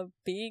rule of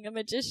being a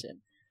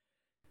magician.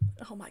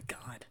 Oh my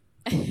god.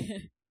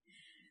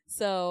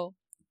 So,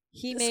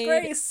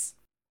 Disgrace.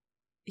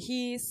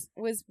 He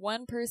was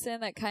one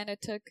person that kind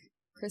of took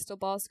crystal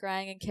ball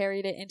scrying and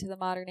carried it into the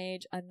modern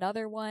age.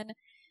 Another one,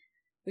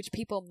 which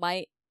people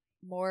might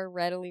more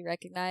readily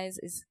recognize,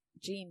 is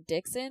Gene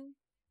Dixon.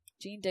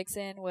 Gene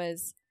Dixon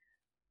was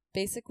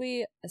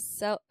basically a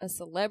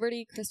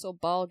celebrity crystal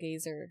ball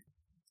gazer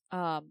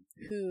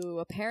who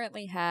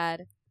apparently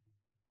had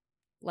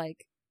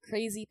like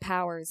crazy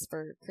powers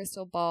for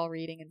crystal ball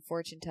reading and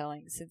fortune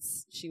telling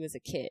since she was a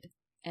kid.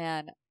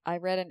 And I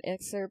read an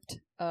excerpt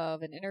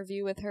of an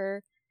interview with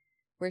her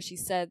where she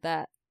said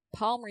that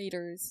palm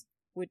readers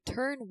would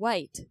turn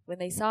white when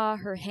they saw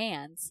her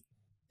hands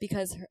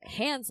because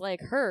hands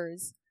like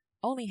hers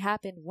only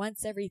happen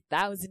once every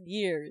 1,000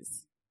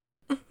 years.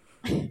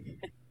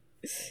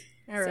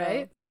 All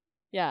right.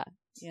 Yeah,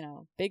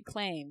 big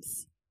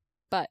claims.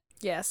 But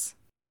Yes.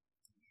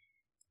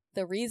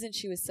 the reason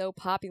she was so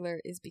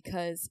popular is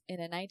because in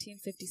a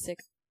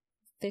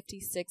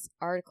 1956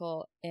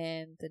 article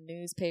in the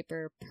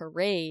newspaper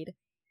Parade,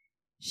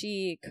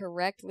 she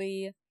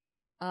correctly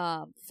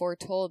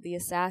foretold the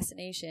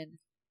assassination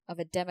of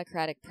a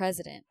Democratic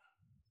president.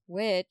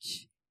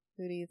 Which,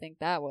 who do you think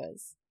that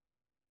was?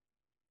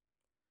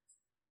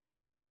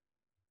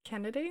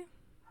 Kennedy?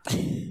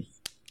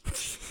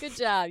 Good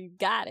job, you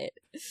got it.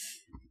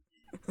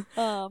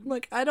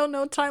 Look, I don't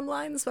know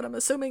timelines, but I'm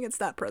assuming it's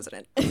that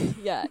president.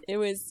 Yeah, it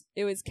was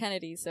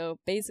Kennedy. So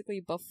basically,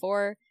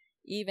 before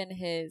even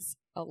his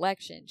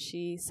election,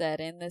 she said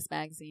in this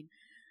magazine,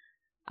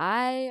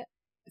 "I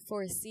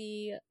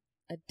foresee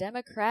a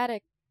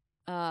Democratic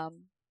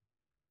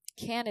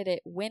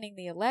candidate winning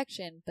the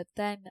election, but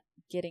then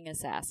getting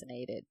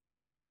assassinated."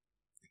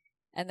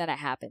 And then it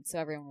happened. So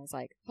everyone was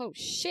like, "Oh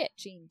shit,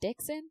 Jean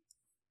Dixon."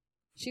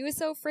 She was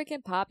so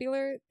freaking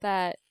popular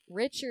that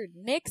Richard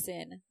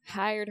Nixon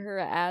hired her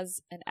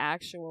as an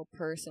actual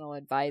personal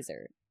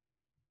advisor.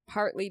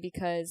 Partly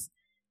because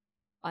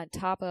on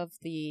top of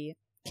the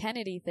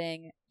Kennedy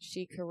thing,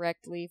 she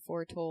correctly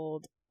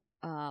foretold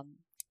a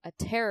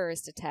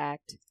terrorist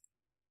attack.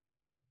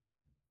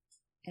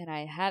 And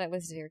I had it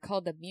listed here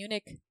called the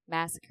Munich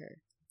Massacre.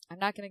 I'm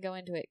not going to go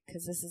into it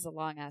because this is a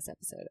long-ass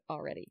episode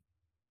already.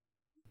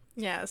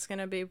 Yeah, it's going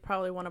to be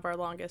probably one of our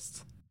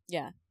longest.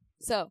 Yeah.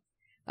 So,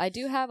 I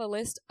do have a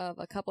list of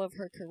a couple of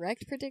her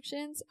correct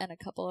predictions and a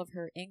couple of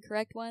her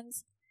incorrect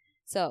ones.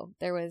 So,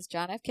 there was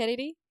John F.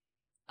 Kennedy,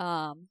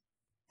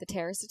 the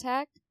terrorist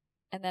attack,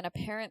 and then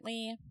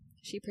apparently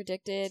she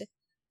predicted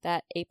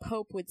that a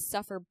pope would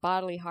suffer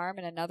bodily harm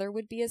and another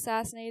would be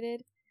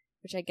assassinated,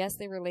 which I guess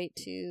they relate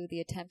to the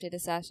attempted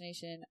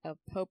assassination of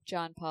Pope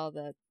John Paul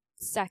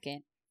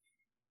II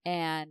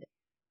and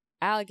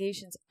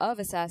allegations of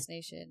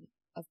assassination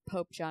of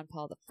Pope John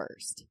Paul I.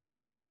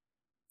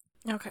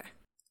 Okay.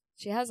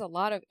 She has a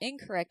lot of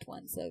incorrect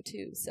ones, though,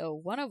 too. So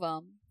one of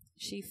them,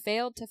 she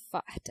failed to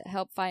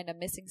help find a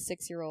missing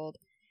 6-year-old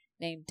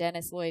named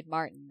Dennis Lloyd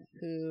Martin,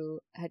 who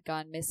had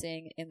gone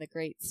missing in the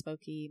Great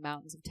Smoky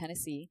Mountains of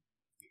Tennessee.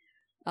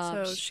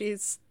 So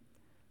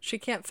she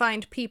can't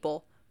find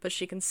people, but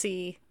she can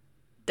see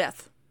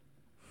death.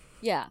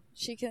 Yeah,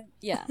 she can.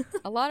 Yeah,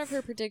 a lot of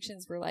her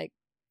predictions were like,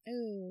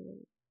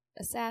 ooh,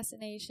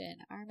 assassination,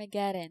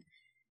 Armageddon.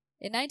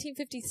 In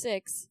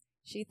 1956,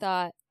 she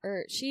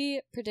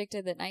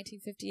predicted that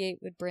 1958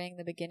 would bring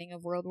the beginning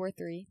of World War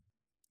III.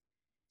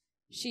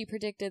 She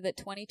predicted that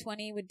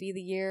 2020 would be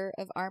the year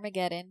of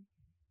Armageddon.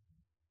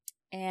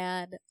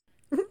 And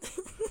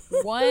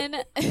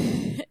one,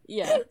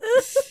 yeah.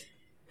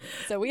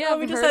 So we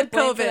haven't just heard had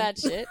blame COVID. for that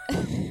shit.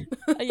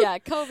 Yeah,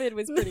 COVID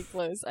was pretty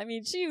close. I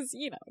mean, she was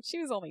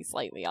only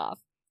slightly off.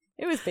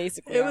 It was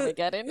basically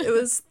Armageddon. It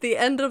was the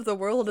end of the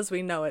world as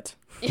we know it.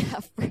 Yeah,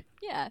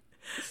 yeah.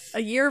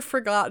 A year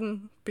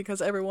forgotten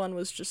because everyone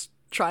was just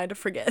trying to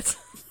forget.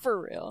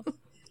 For real.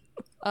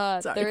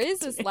 Sorry, there is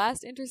this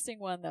last interesting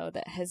one, though,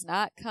 that has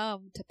not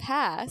come to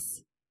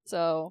pass.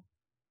 So,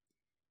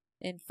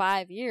 in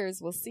 5 years,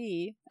 we'll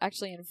see.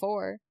 Actually, in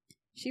 4.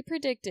 She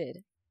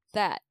predicted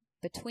that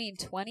between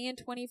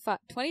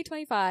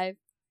 2025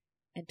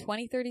 and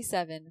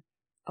 2037,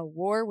 a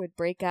war would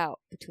break out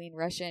between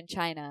Russia and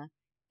China,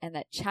 and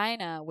that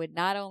China would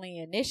not only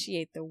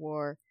initiate the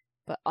war,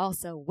 but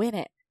also win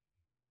it.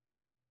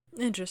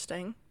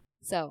 Interesting.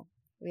 So,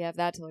 we have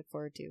that to look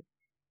forward to.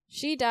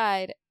 She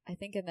died, I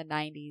think, in the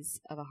 90s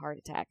of a heart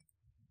attack.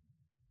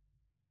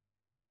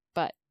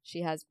 But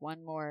she has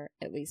one more,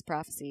 at least,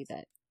 prophecy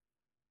that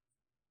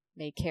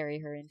may carry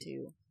her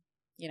into,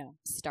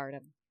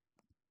 stardom.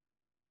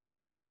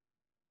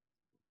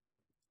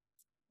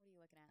 What are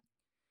you looking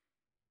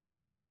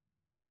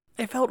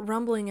at? I felt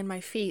rumbling in my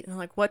feet, and I'm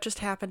like, what just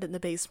happened in the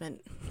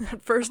basement?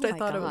 At first I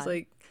thought it was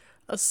like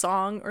a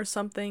song or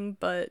something,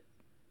 but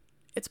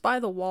it's by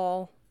the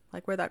wall,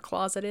 like where that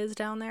closet is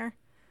down there.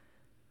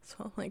 So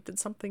I'm like, did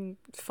something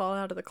fall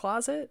out of the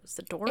closet? Was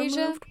the door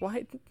moved?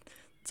 Why?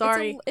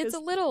 Sorry. It's a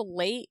little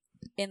late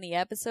in the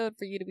episode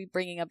for you to be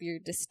bringing up your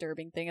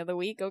disturbing thing of the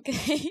week,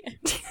 okay?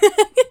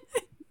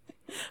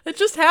 It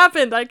just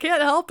happened. I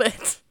can't help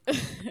it.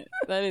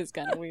 That is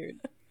kind of weird.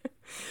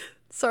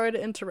 Sorry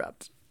to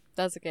interrupt.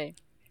 That's okay.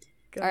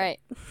 Go All ahead.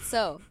 right.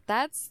 So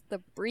that's the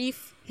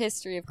brief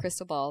history of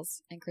crystal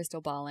balls and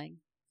crystal balling.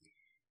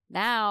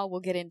 Now we'll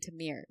get into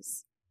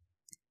mirrors.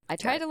 I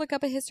tried to look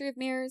up a history of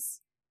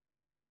mirrors.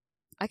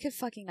 I could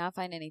fucking not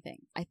find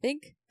anything. I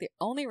think the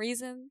only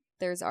reason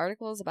there's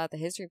articles about the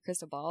history of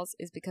crystal balls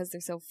is because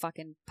they're so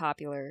fucking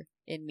popular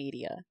in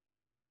media.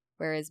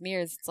 Whereas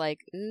mirrors, it's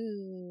like,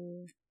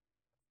 ooh.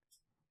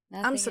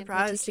 I'm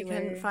surprised you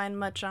couldn't find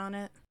much on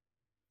it.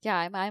 Yeah,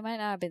 I might not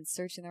have been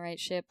searching the right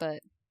shit,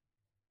 but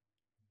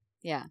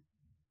yeah.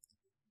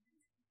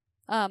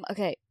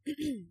 Okay.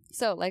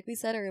 So, like we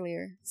said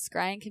earlier,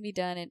 scrying can be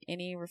done in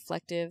any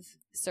reflective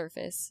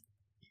surface.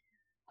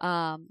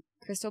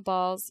 Crystal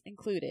balls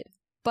included.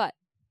 But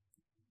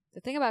the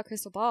thing about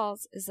crystal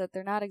balls is that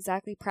they're not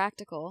exactly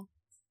practical.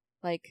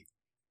 Like,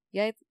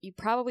 yeah, you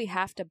probably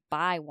have to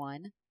buy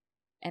one.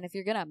 And if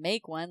you're going to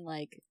make one,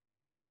 like,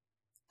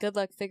 good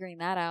luck figuring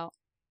that out.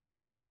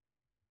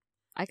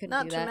 I couldn't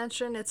do that. Not to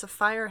mention, it's a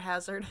fire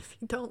hazard if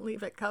you don't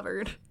leave it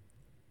covered.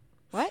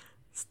 What?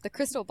 The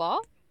crystal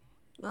ball?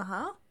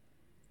 Uh-huh.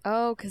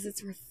 Oh, because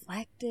it's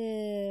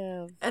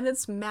reflective. And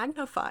it's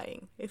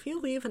magnifying. If you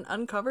leave an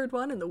uncovered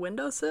one in the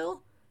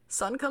windowsill,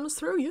 sun comes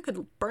through, you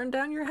could burn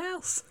down your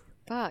house.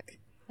 Fuck.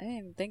 I didn't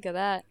even think of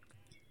that.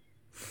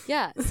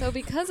 Yeah, so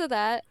because of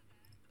that,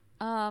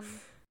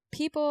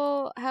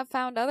 people have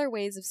found other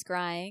ways of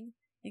scrying,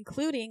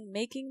 including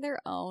making their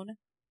own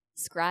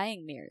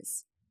scrying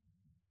mirrors.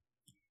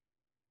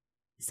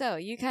 So,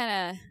 you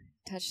kind of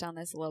touched on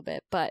this a little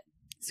bit, but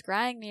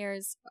scrying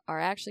mirrors are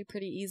actually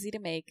pretty easy to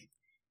make.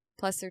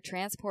 Plus, they're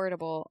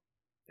transportable,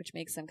 which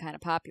makes them kind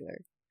of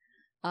popular.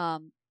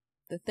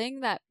 The thing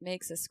that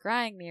makes a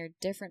scrying mirror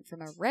different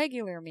from a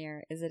regular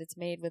mirror is that it's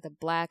made with a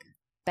black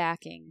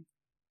backing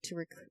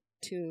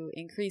to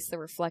increase the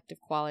reflective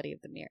quality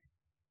of the mirror.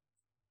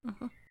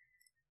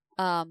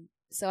 Uh-huh.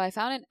 So I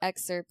found an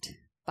excerpt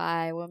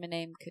by a woman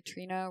named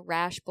Katrina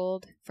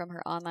Rashbold from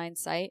her online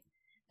site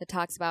that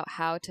talks about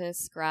how to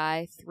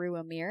scry through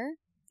a mirror.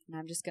 And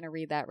I'm just going to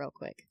read that real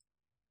quick.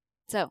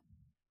 So,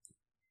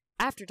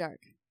 after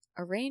dark,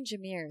 arrange a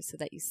mirror so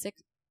that you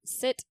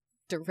sit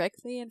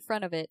directly in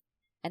front of it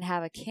and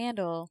have a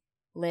candle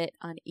lit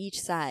on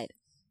each side,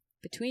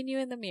 between you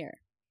and the mirror.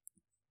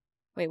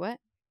 Wait, what?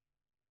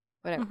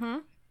 Whatever.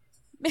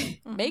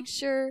 Mm-hmm. Make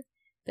sure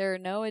there are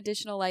no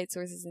additional light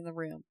sources in the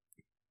room.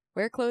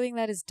 Wear clothing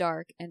that is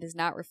dark and does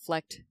not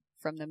reflect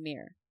from the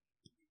mirror.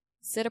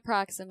 Sit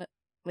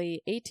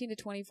approximately 18 to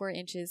 24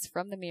 inches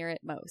from the mirror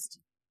at most.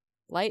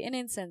 Light an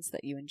incense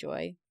that you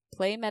enjoy.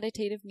 Play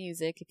meditative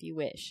music if you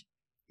wish.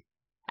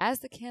 As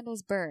the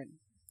candles burn,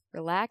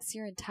 relax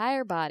your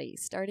entire body,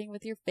 starting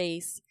with your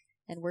face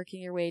and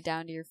working your way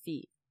down to your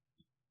feet.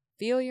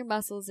 Feel your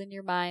muscles and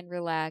your mind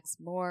relax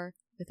more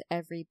with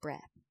every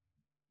breath.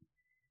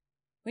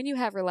 When you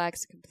have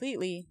relaxed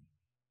completely,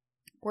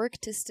 work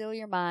to still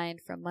your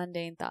mind from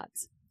mundane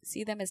thoughts.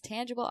 See them as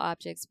tangible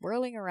objects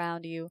whirling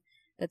around you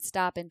that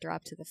stop and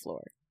drop to the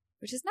floor.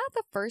 Which is not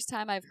the first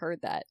time I've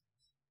heard that.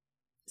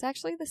 It's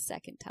actually the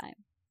second time.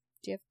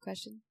 Do you have a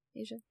question,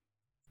 Asia?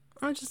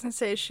 I was just going to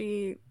say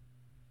she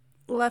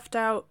left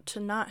out to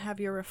not have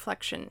your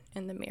reflection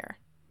in the mirror.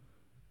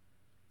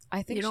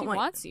 I think she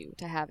wants you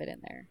to have it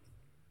in there.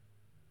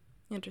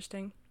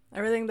 Interesting.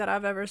 Everything that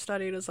I've ever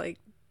studied is like,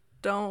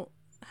 don't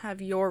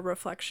have your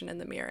reflection in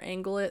the mirror.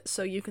 Angle it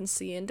so you can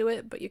see into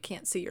it, but you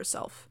can't see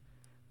yourself.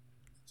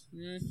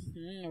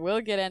 Mm-hmm.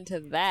 We'll get into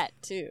that,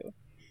 too.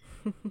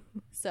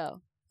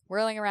 So,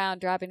 whirling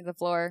around, dropping to the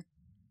floor.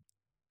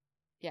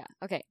 Yeah,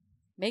 okay.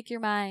 Make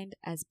your mind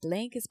as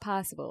blank as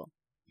possible.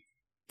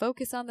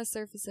 Focus on the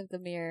surface of the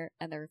mirror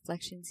and the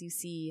reflections you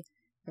see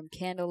from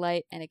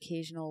candlelight and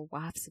occasional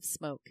wafts of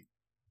smoke.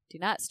 Do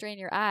not strain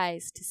your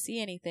eyes to see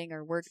anything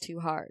or work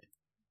too hard.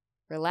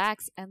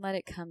 Relax and let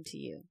it come to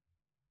you.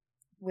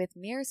 With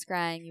mirror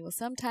scrying, you will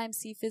sometimes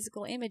see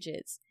physical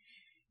images.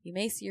 You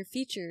may see your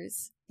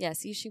features. Yeah,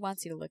 see, she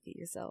wants you to look at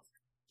yourself.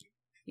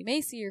 You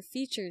may see your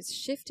features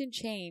shift and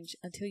change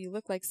until you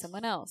look like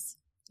someone else.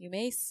 You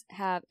may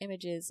have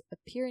images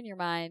appear in your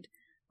mind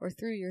or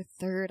through your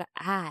third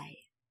eye.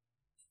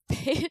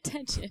 Pay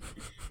attention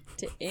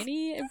to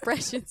any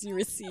impressions you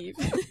receive.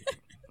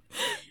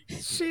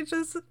 She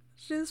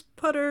just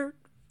put her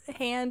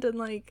hand in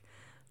like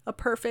a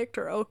perfect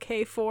or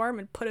okay form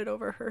and put it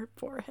over her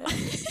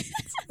forehead.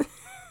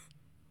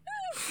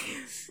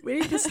 We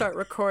need to start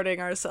recording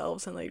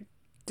ourselves and like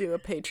do a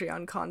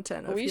Patreon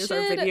content of here's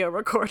our video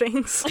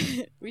recordings.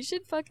 We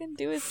should fucking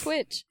do a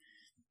Twitch.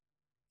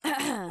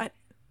 I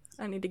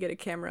need to get a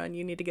camera and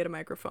you need to get a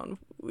microphone.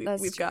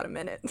 We've got a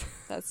minute.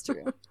 That's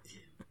true.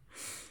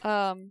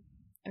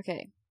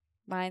 Okay.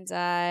 Mind's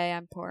eye.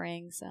 I'm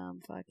pouring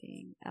some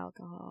fucking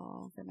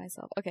alcohol for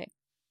myself. Okay.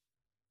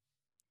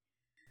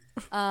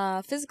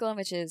 Physical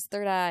images.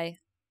 Third eye.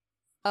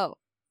 Oh.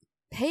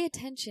 Pay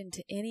attention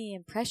to any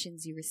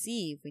impressions you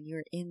receive when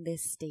you're in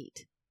this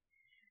state.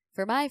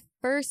 For my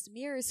first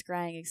mirror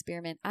scrying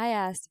experiment, I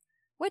asked,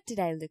 what did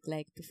I look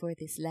like before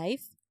this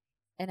life?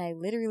 And I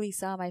literally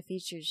saw my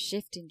features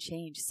shift and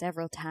change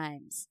several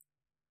times.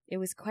 It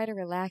was quite a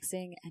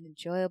relaxing and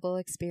enjoyable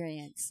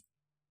experience.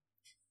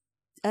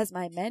 As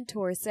my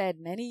mentor said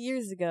many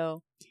years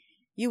ago,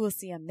 you will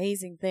see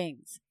amazing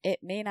things. It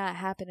may not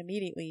happen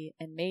immediately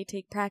and may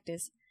take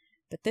practice,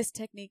 but this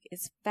technique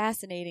is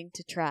fascinating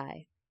to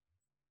try.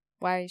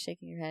 Why are you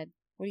shaking your head?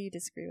 What do you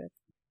disagree with?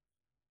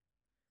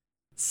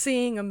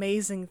 Seeing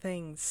amazing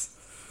things.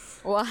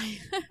 Why?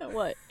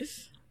 What?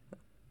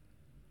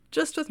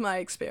 Just with my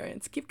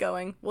experience. Keep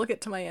going. We'll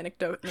get to my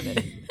anecdote in a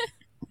minute.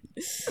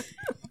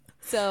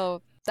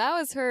 So that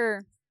was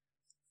her.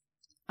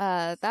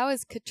 That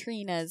was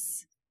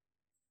Katrina's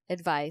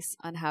advice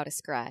on how to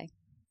scry.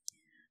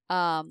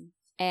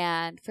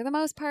 And for the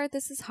most part,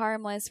 this is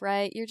harmless,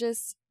 right? You're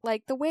just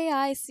like, the way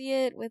I see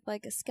it with,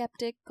 like, a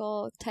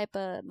skeptical type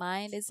of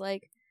mind is,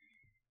 like,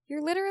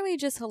 you're literally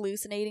just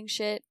hallucinating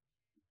shit,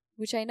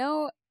 which I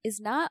know is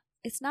not,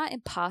 it's not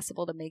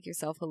impossible to make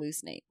yourself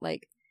hallucinate.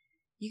 Like,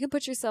 you can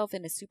put yourself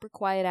in a super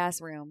quiet ass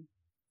room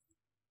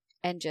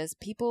and just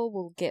people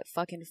will get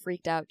fucking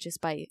freaked out just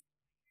by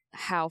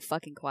how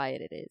fucking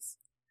quiet it is.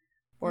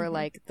 Or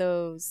like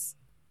those,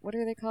 what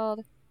are they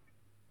called?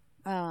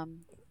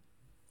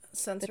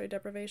 Sensory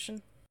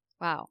deprivation.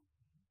 Wow.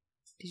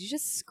 Did you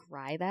just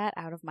scry that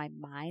out of my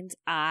mind's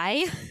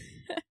eye?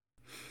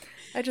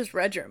 I just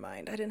read your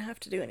mind. I didn't have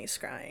to do any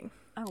scrying.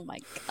 Oh my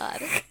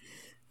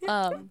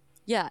god.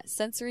 Yeah,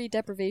 sensory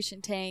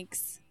deprivation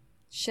tanks,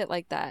 shit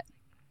like that.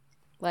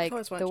 Like,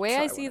 the way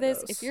I see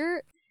this, if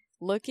you're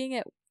looking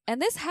at,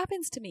 and this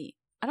happens to me,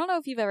 I don't know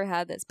if you've ever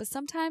had this, but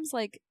sometimes,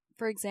 like,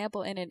 for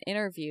example, in an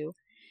interview,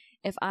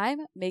 if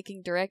I'm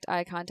making direct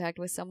eye contact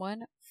with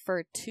someone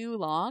for too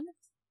long,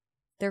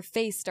 their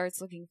face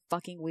starts looking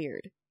fucking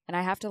weird. And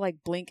I have to,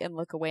 like, blink and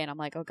look away, and I'm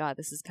like, oh god,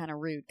 this is kind of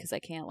rude, because I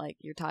can't, like,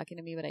 you're talking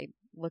to me, but I'm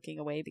looking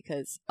away,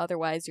 because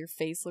otherwise your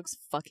face looks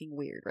fucking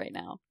weird right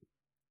now.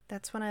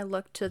 That's when I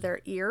look to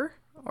their ear,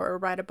 or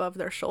right above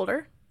their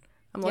shoulder.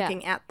 I'm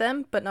looking at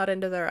them, but not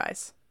into their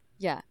eyes.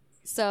 Yeah.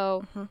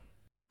 So,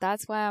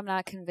 that's why I'm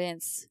not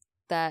convinced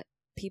that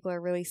people are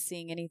really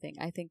seeing anything.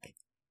 I think,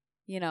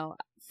 you know,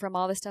 from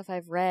all the stuff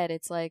I've read,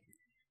 it's like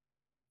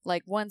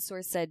one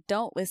source said,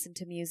 don't listen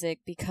to music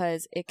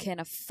because it can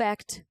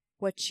affect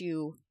what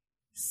you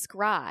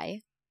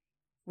scry,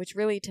 which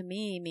really to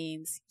me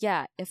means,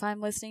 yeah, if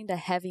I'm listening to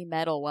heavy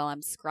metal while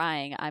I'm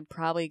scrying, I'm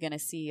probably going to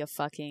see a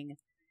fucking,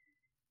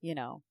 you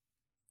know,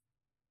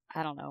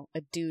 I don't know,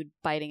 a dude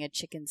biting a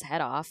chicken's head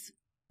off.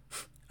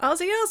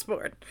 Ozzy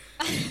Osbourne.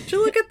 Did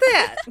you look at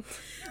that?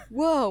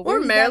 Whoa,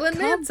 or Marilyn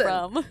Manson.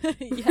 From?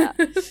 Yeah.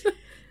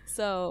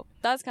 So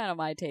that's kind of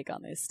my take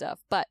on this stuff.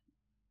 But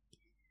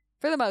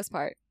for the most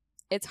part,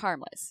 it's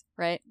harmless,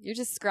 right? You're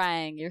just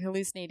scrying, you're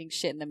hallucinating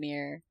shit in the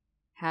mirror,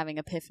 having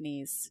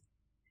epiphanies.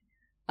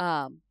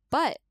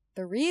 But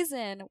the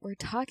reason we're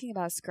talking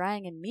about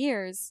scrying in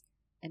mirrors,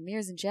 and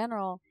mirrors in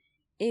general,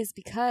 is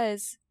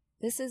because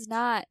this is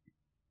not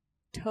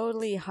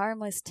totally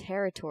harmless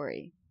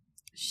territory.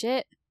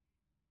 Shit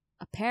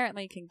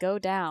apparently can go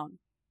down.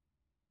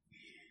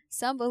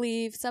 Some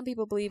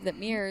people believe that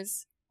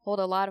mirrors hold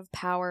a lot of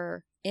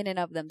power in and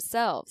of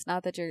themselves.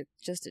 Not that you're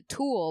just a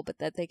tool, but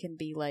that they can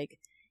be, like,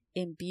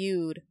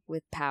 imbued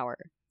with power.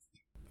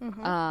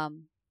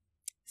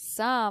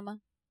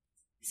 Some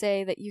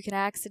say that you can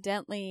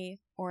accidentally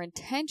or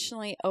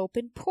intentionally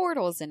open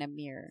portals in a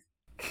mirror.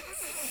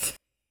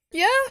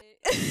 Yeah.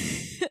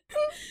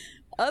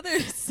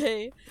 Others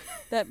say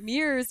that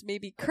mirrors may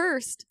be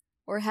cursed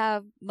or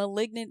have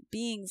malignant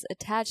beings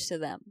attached to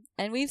them.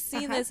 And we've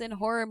seen this in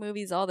horror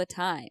movies all the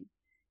time.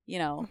 You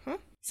know,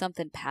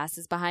 something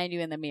passes behind you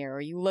in the mirror,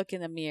 or you look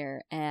in the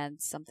mirror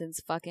and something's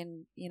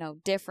fucking, you know,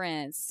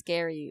 different,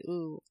 scary.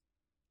 Ooh.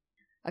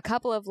 A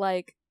couple of,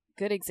 like,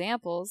 good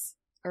examples,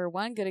 or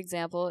one good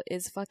example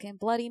is fucking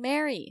Bloody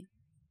Mary.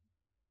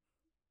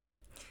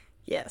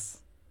 Yes.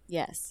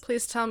 Yes.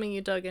 Please tell me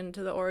you dug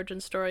into the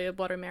origin story of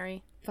Bloody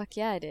Mary. Fuck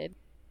yeah, I did.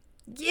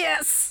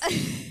 Yes!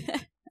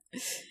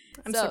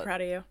 I'm so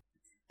proud of you.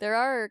 There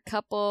are a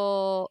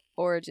couple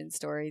origin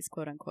stories,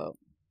 quote unquote.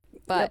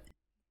 But,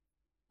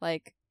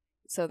 like,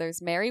 so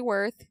there's Mary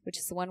Worth, which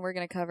is the one we're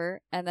going to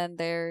cover. And then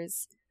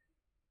there's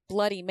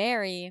Bloody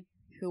Mary,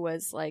 who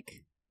was,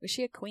 like, was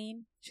she a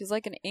queen? She was,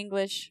 like, an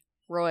English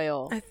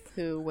royal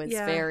who was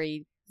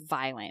very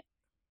violent.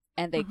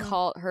 And they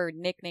called her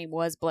nickname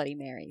was Bloody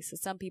Mary. So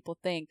some people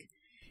think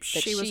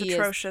that she was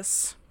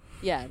atrocious.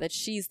 Yeah, that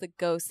she's the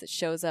ghost that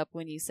shows up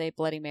when you say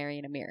Bloody Mary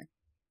in a mirror.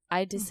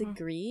 I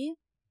disagree.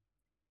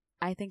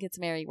 I think it's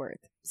Mary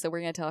Worth. So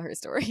we're going to tell her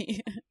story.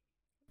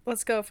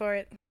 Let's go for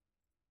it.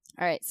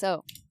 All right,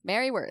 so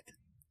Mary Worth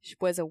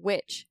was a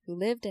witch who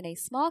lived in a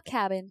small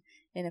cabin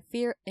in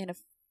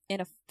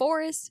a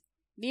forest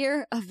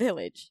near a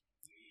village.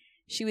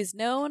 She was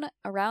known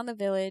around the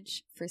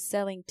village for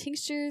selling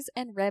tinctures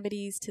and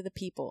remedies to the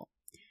people.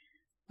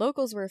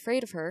 Locals were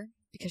afraid of her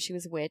because she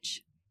was a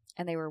witch,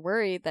 and they were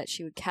worried that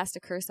she would cast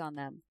a curse on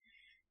them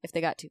if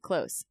they got too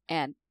close.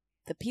 And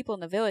the people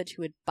in the village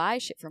who would buy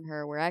shit from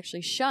her were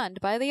actually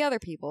shunned by the other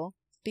people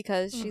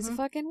because she's a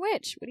fucking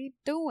witch. What are you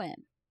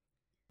doing?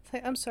 It's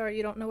like, I'm sorry,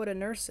 you don't know what a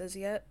nurse is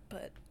yet,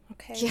 but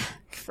okay. Yeah,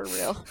 for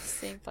real.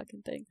 Same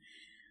fucking thing.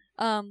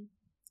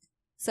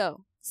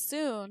 So,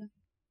 soon,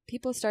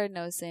 people started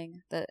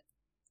noticing that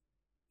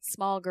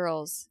small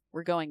girls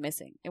were going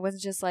missing. It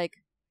wasn't just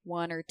like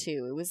one or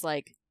two. It was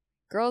like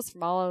girls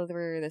from all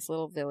over this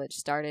little village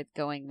started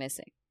going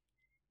missing.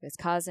 It was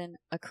causing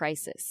a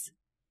crisis.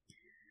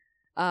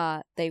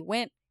 They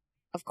went,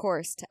 of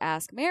course, to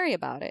ask Mary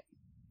about it.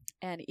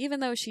 And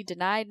even though she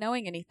denied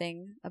knowing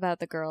anything about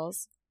the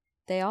girls,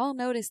 they all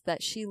noticed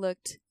that she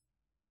looked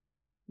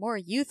more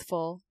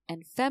youthful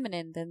and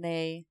feminine than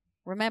they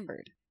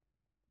remembered.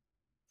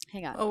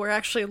 Hang on. Oh, we're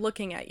actually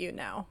looking at you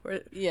now.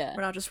 We're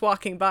not just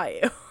walking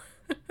by you.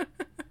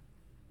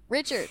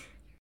 Richard,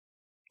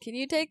 can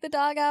you take the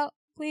dog out,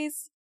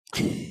 please?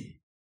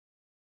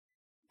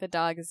 The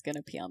dog is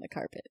gonna pee on the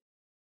carpet.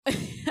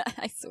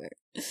 I swear.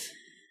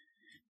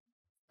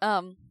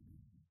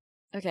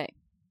 Okay.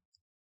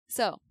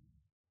 So,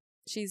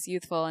 she's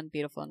youthful and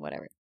beautiful and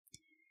whatever.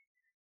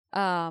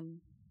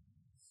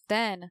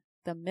 Then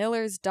the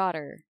miller's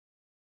daughter.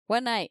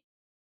 One night,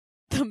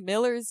 the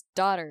miller's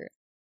daughter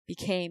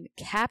became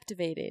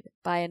captivated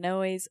by a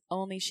noise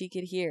only she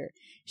could hear.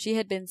 She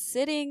had been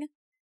sitting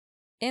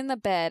in the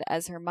bed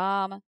as her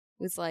mom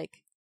was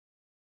like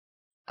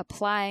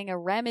applying a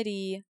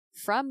remedy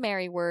from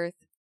Maryworth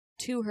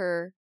to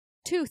her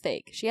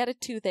toothache. She had a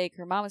toothache.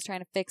 Her mom was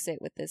trying to fix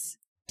it with this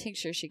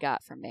tincture she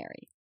got from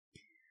Mary.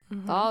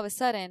 Mm-hmm. All of a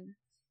sudden,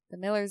 the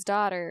miller's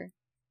daughter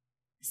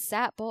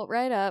sat bolt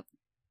right up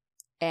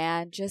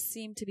and just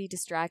seemed to be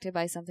distracted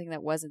by something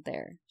that wasn't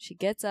there. She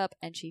gets up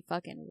and she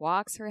fucking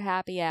walks her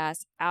happy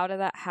ass out of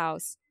that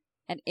house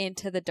and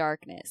into the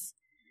darkness.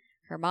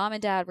 Her mom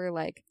and dad were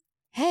like,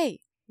 "Hey,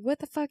 what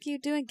the fuck are you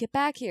doing? Get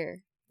back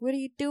here. What are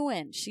you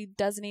doing?" She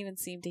doesn't even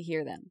seem to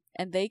hear them,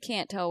 and they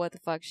can't tell what the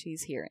fuck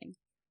she's hearing.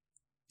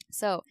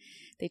 So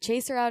they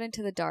chase her out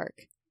into the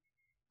dark.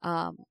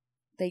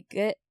 They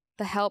get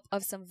the help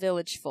of some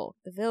village folk.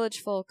 The village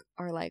folk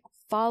are like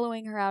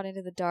following her out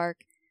into the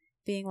dark,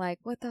 being like,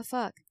 "What the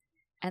fuck?"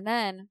 And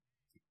then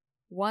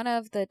one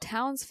of the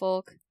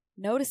townsfolk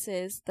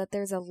notices that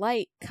there's a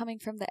light coming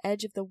from the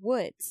edge of the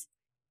woods.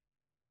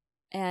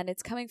 And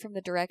it's coming from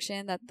the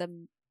direction that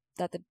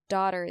the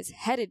daughter is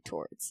headed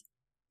towards.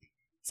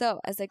 So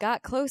as they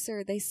got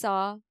closer, they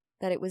saw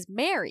that it was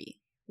Mary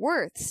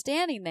Worth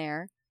standing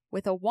there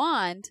with a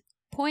wand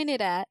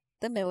pointed at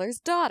the miller's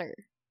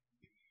daughter.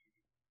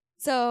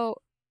 So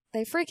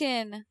they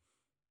freaking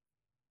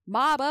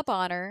mob up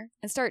on her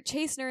and start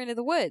chasing her into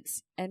the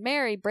woods. And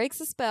Mary breaks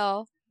the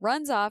spell,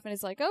 runs off, and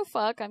is like, "Oh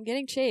fuck, I'm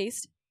getting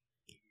chased."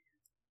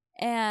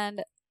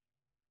 And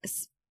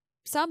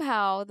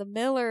somehow the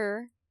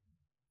miller,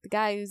 the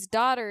guy whose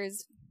daughter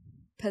is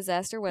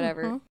possessed or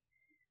whatever,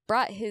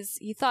 brought his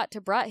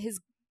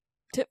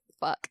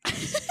fuck.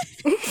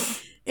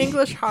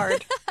 English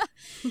hard.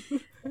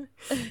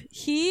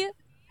 He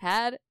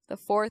had the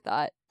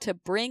forethought to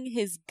bring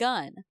his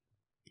gun,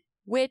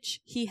 which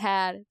he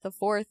had the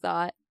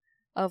forethought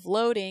of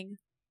loading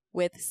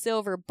with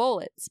silver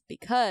bullets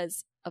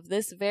because of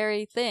this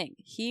very thing.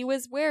 He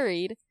was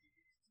worried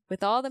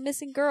with all the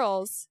missing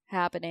girls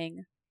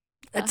happening.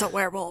 It's a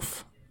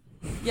werewolf.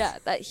 Yeah,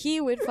 that he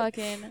would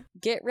fucking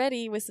get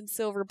ready with some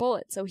silver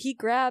bullets. So he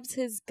grabs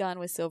his gun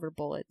with silver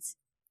bullets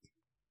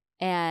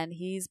and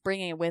he's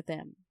bringing it with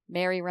him.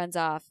 Mary runs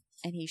off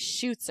and he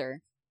shoots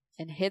her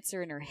and hits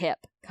her in her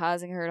hip,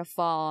 causing her to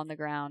fall on the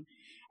ground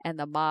and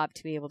the mob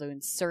to be able to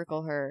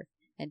encircle her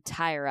and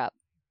tie her up.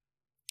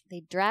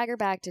 They drag her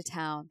back to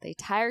town. They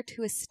tie her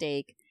to a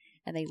stake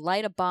and they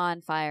light a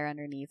bonfire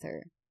underneath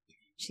her.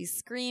 She's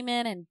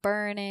screaming and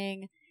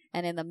burning,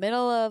 and in the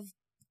middle of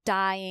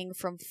dying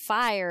from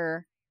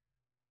firing,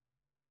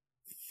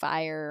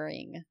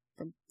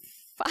 from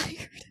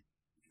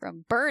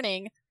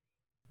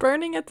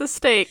burning at the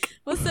stake.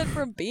 What's that,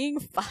 from being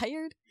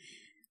fired?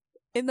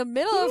 In the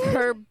middle of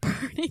her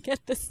burning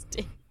at the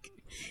stake,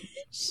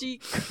 she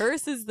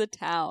curses the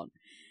town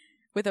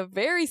with a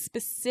very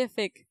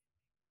specific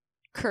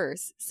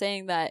curse,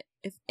 saying that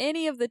if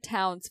any of the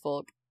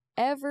townsfolk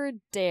ever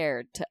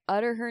dared to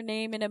utter her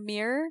name in a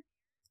mirror,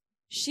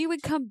 she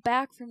would come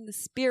back from the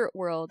spirit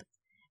world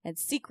and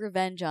seek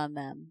revenge on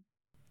them.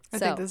 I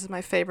think this is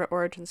my favorite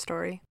origin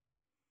story.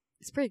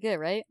 It's pretty good,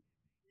 right?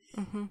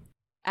 Mm-hmm.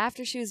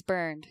 After she was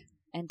burned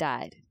and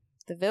died,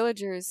 the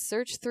villagers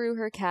searched through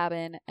her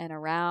cabin and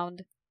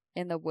around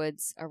in the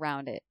woods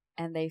around it,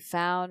 and they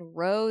found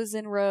rows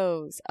and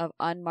rows of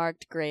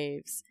unmarked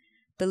graves,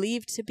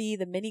 believed to be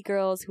the many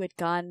girls who had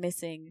gone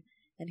missing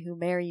and who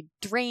Mary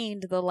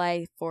drained the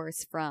life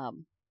force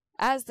from.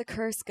 As the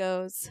curse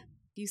goes,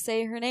 if you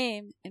say her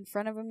name in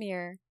front of a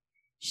mirror,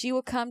 she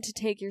will come to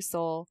take your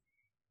soul,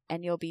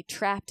 and you'll be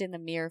trapped in the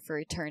mirror for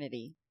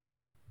eternity.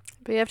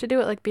 But you have to do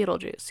it like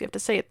Beetlejuice. You have to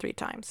say it 3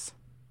 times.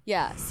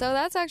 Yeah, so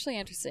that's actually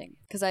interesting,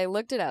 because I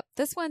looked it up.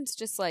 This one's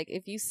just like,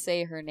 if you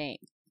say her name.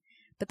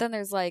 But then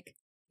there's like,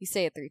 you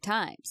say it 3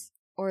 times.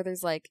 Or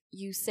there's like,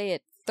 you say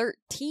it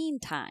 13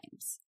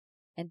 times,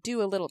 and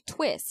do a little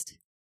twist.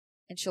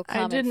 And she'll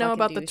come. I didn't know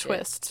about the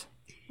twist.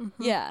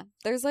 Mm-hmm. Yeah,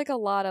 there's like a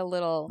lot of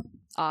little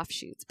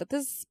offshoots, but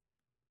this,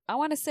 I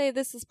want to say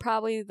this is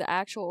probably the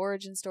actual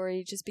origin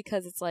story, just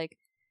because it's like,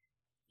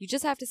 you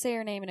just have to say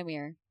her name in a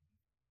mirror,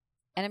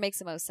 and it makes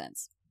the most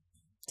sense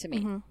to me.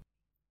 Mm-hmm.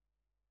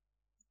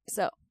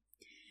 So,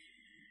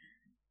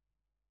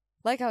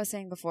 like I was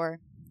saying before,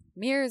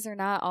 mirrors are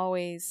not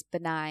always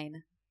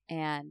benign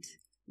and,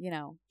 you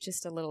know,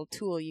 just a little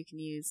tool you can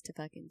use to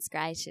fucking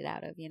scry shit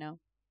out of, you know?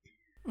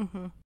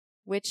 Mm-hmm.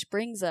 Which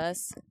brings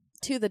us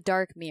to the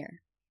dark mirror.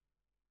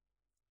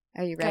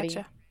 Are you ready?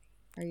 Gotcha.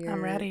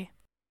 I'm ready.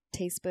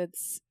 Taste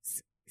buds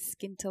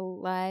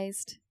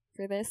scintillized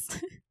for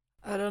this?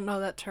 I don't know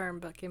that term,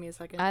 but give me a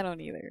second. I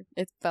don't either.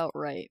 It felt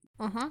right.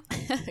 Uh-huh.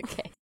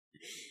 Okay.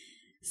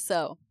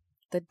 So,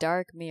 the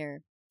dark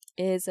mirror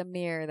is a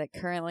mirror that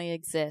currently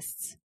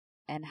exists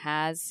and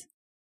has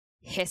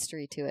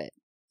history to it.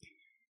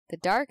 The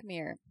dark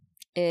mirror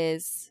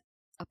is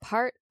a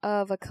part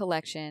of a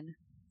collection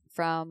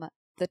from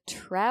the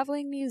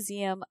Traveling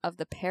Museum of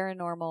the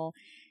Paranormal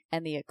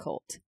and the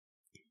Occult.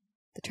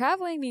 The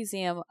Traveling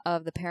Museum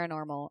of the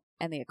Paranormal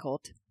and the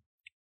Occult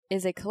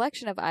is a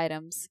collection of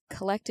items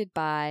collected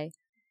by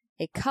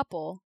a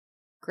couple,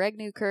 Greg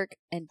Newkirk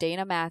and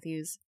Dana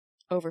Matthews,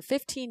 over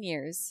 15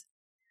 years.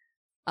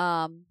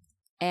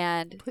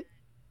 And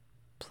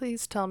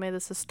please tell me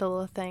this is still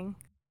a thing.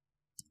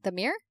 the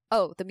mirror?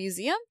 Oh, the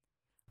museum?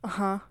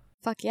 Uh-huh.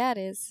 Fuck yeah, it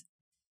is.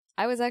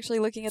 I was actually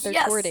looking at their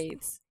tour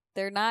dates.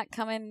 They're not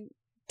coming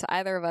to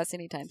either of us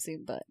anytime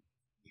soon, but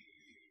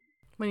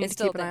we need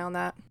to keep an eye on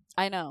that.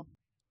 I know.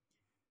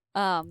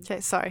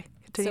 Okay, sorry.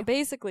 Continue. So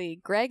basically,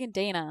 Greg and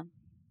Dana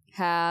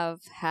have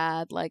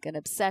had like an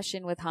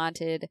obsession with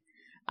haunted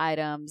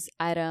items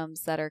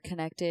that are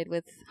connected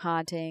with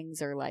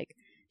hauntings or like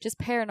just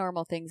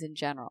paranormal things in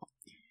general.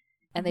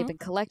 And they've been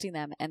collecting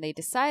them, and they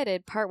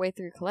decided partway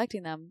through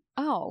collecting them,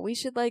 oh, we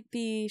should like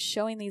be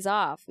showing these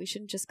off. We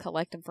shouldn't just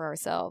collect them for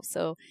ourselves.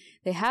 So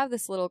they have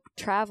this little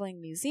traveling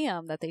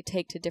museum that they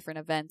take to different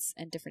events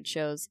and different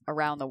shows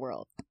around the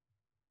world.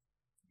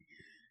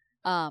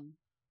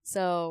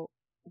 So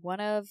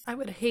I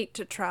would hate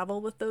to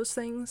travel with those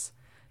things,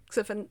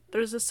 except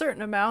there's a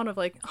certain amount of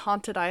like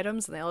haunted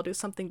items, and they all do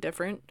something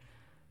different.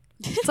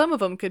 Some of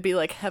them could be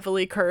like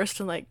heavily cursed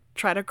and like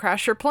try to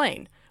crash your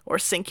plane or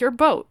sink your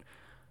boat.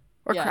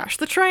 Or crash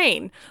the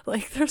train.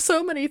 Like, there's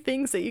so many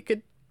things that you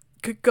could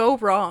go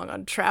wrong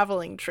on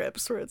traveling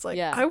trips where it's like,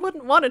 I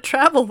wouldn't want to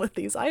travel with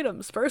these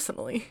items,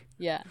 personally.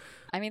 Yeah.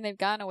 I mean, they've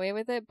gotten away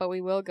with it, but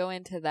we will go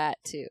into that,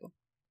 too.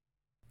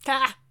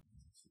 Ah!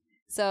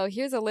 So,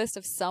 here's a list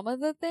of some of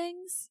the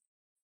things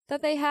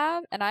that they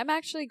have, and I'm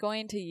actually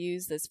going to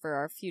use this for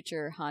our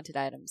future Haunted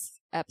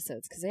Items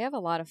episodes, because they have a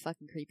lot of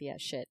fucking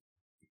creepy-ass shit.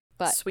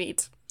 But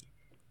sweet.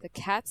 The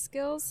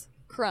Catskills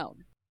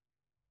Crone.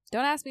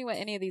 Don't ask me what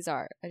any of these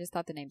are. I just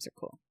thought the names are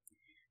cool.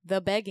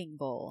 The Begging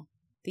Bowl.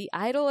 The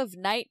Idol of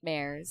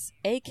Nightmares,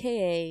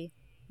 a.k.a.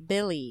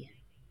 Billy.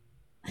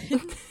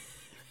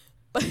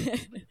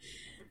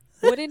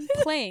 Wooden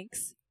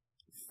planks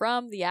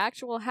from the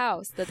actual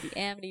house that the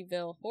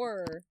Amityville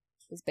Horror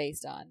was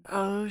based on.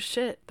 Oh,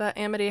 shit. That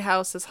Amity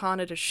house is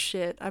haunted as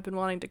shit. I've been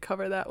wanting to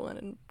cover that one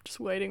and just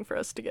waiting for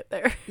us to get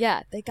there.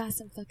 Yeah, they got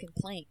some fucking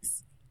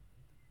planks.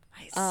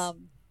 Nice.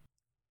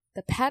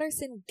 The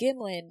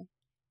Patterson-Gimlin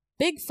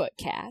Bigfoot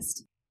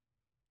cast.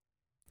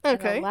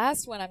 Okay. And the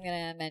last one I'm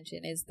going to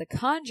mention is the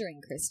Conjuring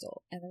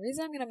Crystal. And the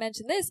reason I'm going to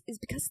mention this is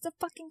because it's a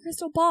fucking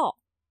crystal ball.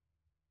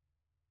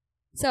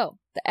 So,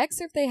 the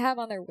excerpt they have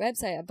on their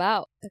website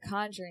about the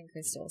Conjuring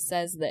Crystal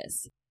says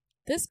this.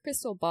 This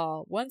crystal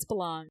ball once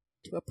belonged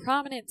to a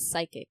prominent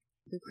psychic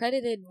who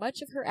credited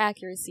much of her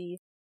accuracy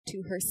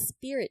to her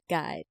spirit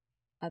guide,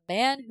 a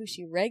man who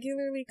she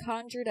regularly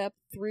conjured up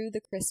through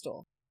the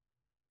crystal.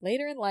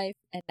 Later in life,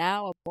 and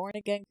now a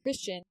born-again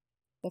Christian,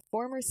 the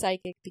former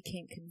psychic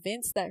became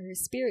convinced that her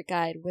spirit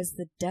guide was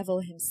the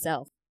devil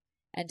himself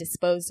and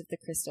disposed of the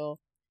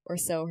crystal, or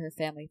so her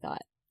family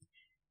thought.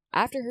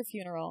 After her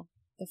funeral,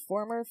 the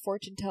former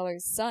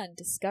fortune-teller's son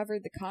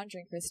discovered the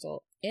conjuring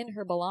crystal in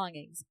her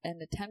belongings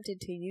and attempted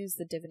to use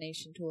the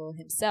divination tool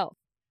himself,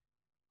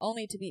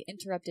 only to be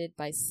interrupted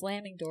by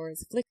slamming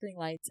doors, flickering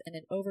lights, and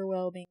an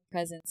overwhelming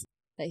presence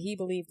that he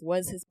believed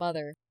was his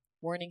mother,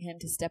 warning him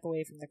to step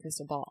away from the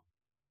crystal ball.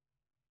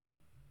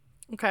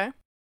 Okay.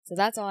 So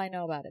that's all I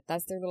know about it.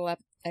 That's their little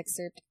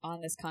excerpt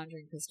on this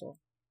conjuring crystal.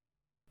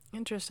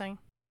 Interesting.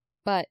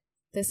 But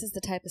this is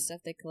the type of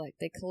stuff they collect.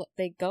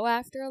 They go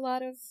after a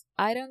lot of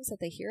items that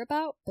they hear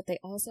about, but they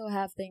also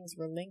have things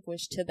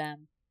relinquished to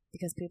them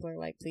because people are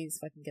like, please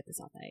fucking get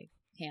this off my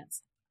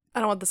hands. I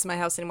don't want this in my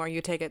house anymore.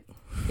 You take it.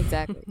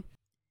 Exactly.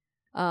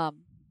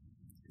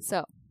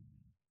 So,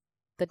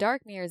 the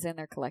Dark Mirror is in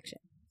their collection.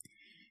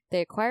 They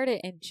acquired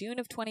it in June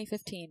of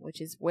 2015, which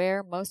is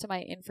where most of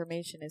my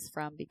information is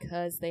from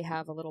because they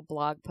have a little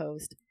blog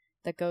post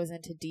that goes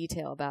into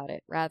detail about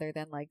it rather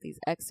than like these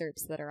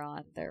excerpts that are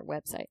on their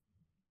website.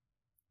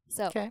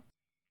 So,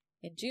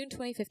 in June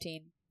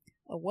 2015,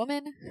 a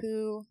woman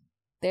who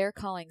they're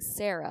calling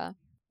Sarah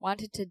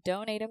wanted to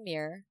donate a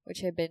mirror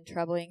which had been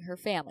troubling her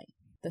family.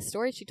 The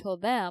story she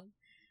told them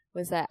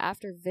was that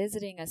after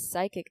visiting a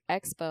psychic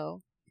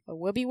expo, a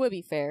Wooby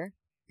Wooby fair,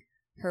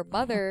 her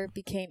mother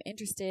became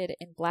interested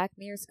in black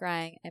mirror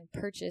scrying and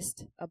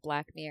purchased a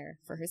black mirror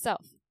for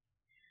herself.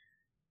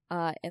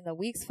 In the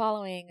weeks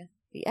following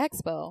the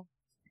expo,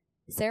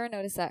 Sarah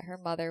noticed that her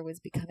mother was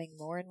becoming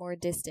more and more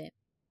distant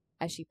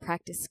as she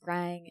practiced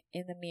scrying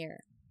in the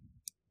mirror.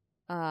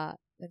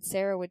 When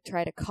Sarah would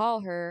try to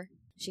call her,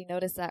 she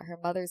noticed that her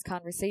mother's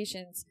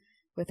conversations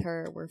with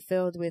her were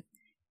filled with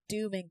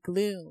doom and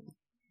gloom,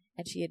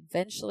 and she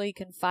eventually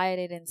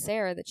confided in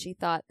Sarah that she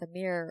thought the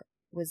mirror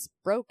was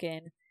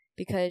broken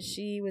because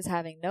she was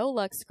having no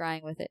luck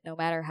scrying with it no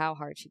matter how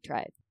hard she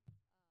tried.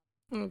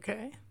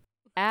 Okay.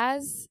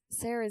 As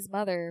Sarah's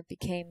mother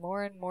became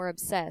more and more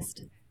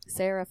obsessed,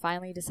 Sarah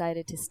finally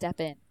decided to step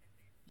in.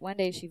 One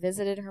day she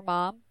visited her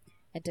mom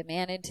and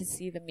demanded to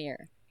see the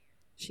mirror.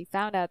 She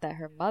found out that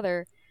her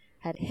mother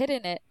had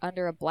hidden it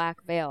under a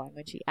black veil, and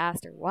when she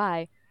asked her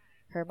why,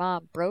 her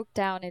mom broke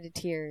down into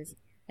tears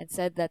and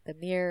said that the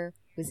mirror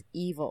was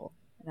evil,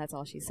 and that's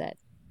all she said.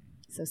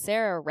 So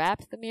Sarah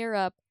wrapped the mirror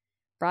up,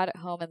 brought it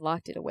home, and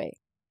locked it away.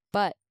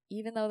 But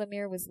even though the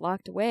mirror was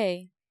locked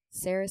away,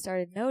 Sarah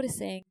started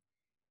noticing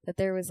that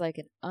there was like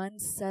an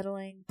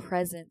unsettling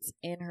presence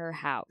in her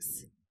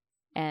house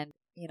and,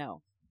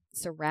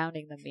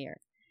 surrounding the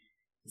mirror.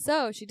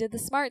 So she did the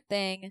smart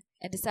thing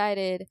and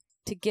decided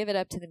to give it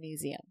up to the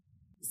museum.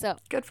 So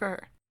good for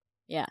her.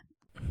 Yeah.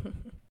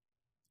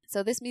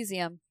 So this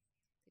museum,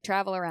 they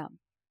travel around.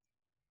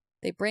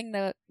 They bring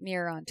the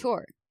mirror on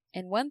tour.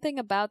 And one thing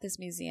about this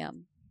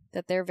museum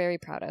that they're very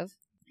proud of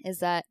is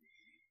that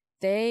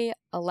they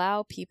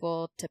allow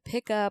people to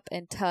pick up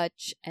and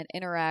touch and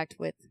interact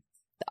with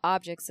the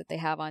objects that they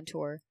have on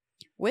tour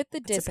with the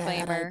disclaimer.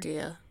 That's a bad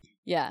idea.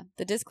 Yeah,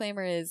 the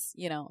disclaimer is,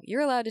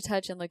 you're allowed to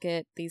touch and look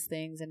at these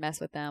things and mess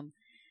with them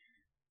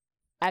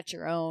at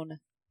your own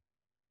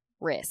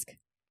risk.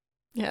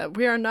 Yeah,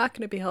 we are not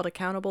going to be held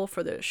accountable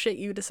for the shit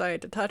you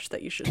decided to touch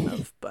that you shouldn't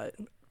have, but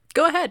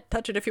go ahead,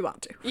 touch it if you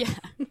want to. Yeah.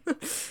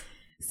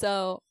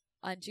 So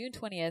on June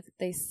 20th,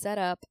 they set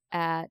up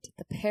at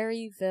the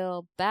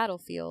Perryville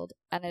battlefield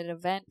at an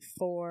event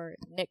for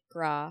Nick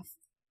Groff,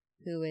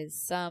 who is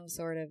some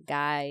sort of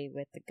guy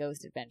with the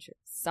Ghost Adventure.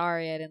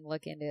 Sorry I didn't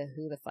look into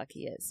who the fuck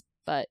he is,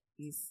 but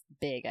he's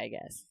big, I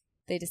guess.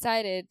 They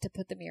decided to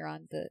put the mirror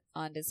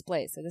on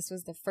display. So this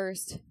was the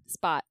first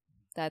spot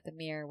that the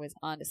mirror was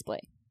on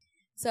display.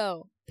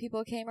 So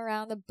people came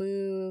around the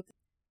booth.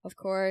 Of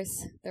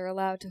course, they're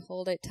allowed to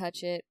hold it,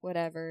 touch it,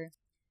 whatever.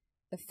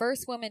 The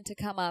first woman to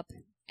come up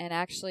and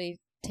actually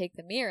take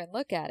the mirror and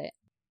look at it,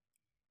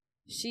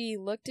 she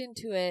looked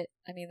into it.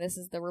 I mean, this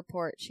is the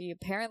report. She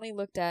apparently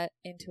looked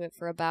into it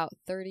for about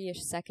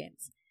 30-ish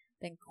seconds,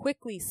 then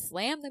quickly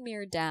slammed the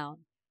mirror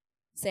down,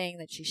 saying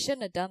that she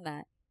shouldn't have done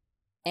that.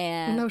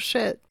 And no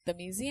shit. The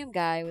museum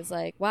guy was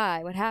like,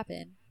 why? What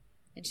happened?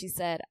 And she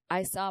said,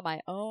 I saw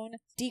my own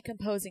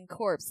decomposing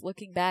corpse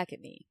looking back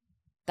at me.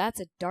 That's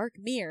a dark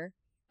mirror.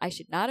 I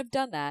should not have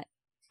done that.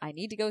 I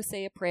need to go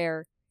say a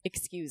prayer.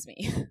 Excuse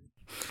me.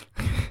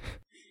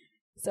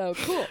 So,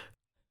 cool.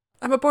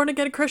 I'm a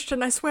born-again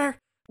Christian, I swear.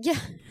 Yeah.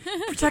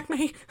 Protect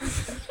me.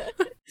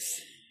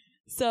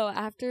 So,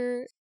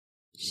 after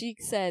she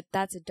said,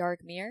 that's a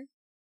dark mirror,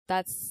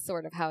 that's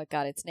sort of how it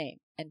got its name.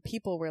 And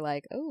people were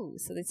like, oh,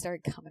 so they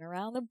started coming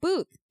around the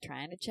booth,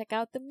 trying to check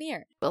out the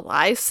mirror. Will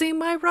I see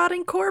my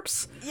rotting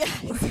corpse? Yeah,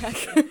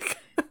 exactly.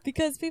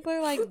 Because people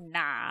are like,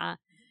 nah.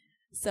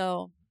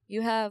 So,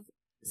 you have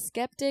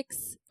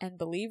skeptics and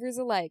believers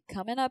alike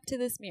coming up to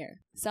this mirror.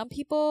 Some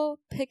people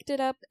picked it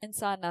up and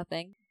saw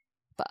nothing,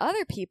 but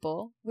other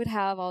people would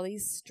have all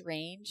these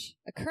strange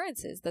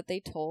occurrences that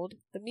they told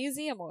the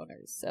museum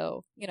owners.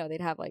 So,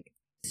 they'd have like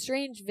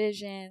strange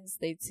visions,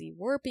 they'd see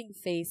warping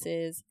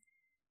faces,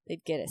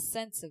 they'd get a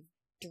sense of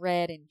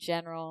dread in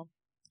general.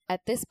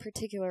 At this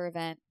particular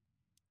event,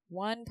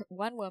 one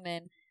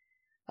woman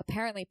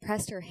apparently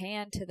pressed her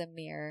hand to the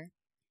mirror,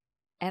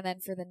 and then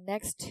for the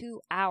next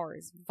 2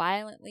 hours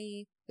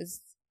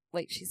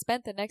she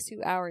spent the next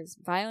 2 hours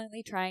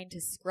violently trying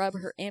to scrub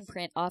her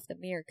imprint off the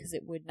mirror because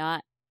it would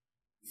not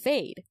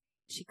fade.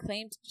 She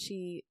claimed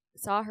she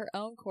saw her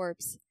own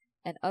corpse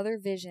and other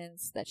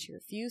visions that she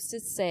refused to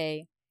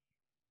say,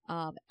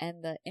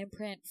 and the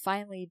imprint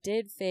finally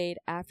did fade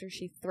after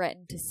she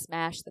threatened to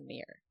smash the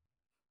mirror.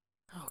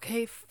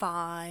 Okay,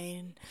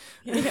 fine.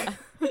 Yeah.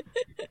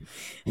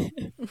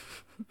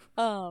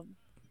 So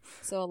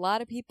a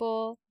lot of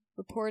people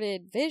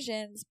reported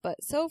visions,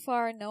 but so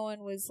far no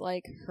one was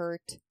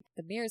hurt.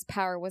 The mirror's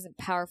power wasn't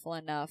powerful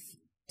enough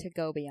to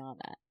go beyond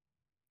that.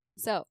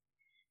 So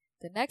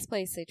the next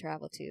place they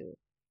travel to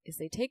is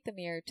they take the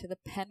mirror to the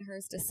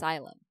Penhurst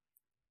Asylum,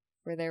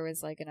 where there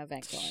was an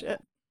event going on.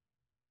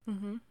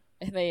 Mm-hmm.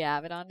 And they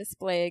have it on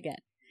display again.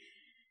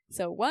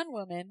 So one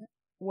woman,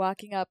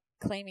 walking up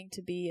claiming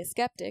to be a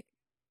skeptic,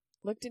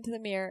 looked into the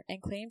mirror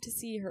and claimed to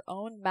see her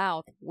own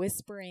mouth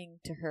whispering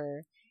to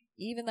her,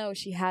 even though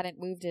she hadn't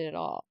moved it at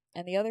all.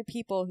 And the other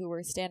people who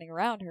were standing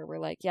around her were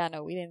like, yeah,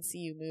 no, we didn't see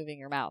you moving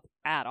your mouth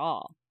at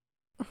all.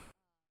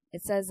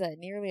 It says that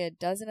nearly a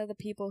dozen of the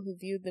people who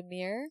viewed the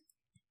mirror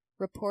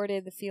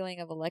reported the feeling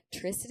of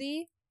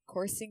electricity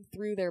coursing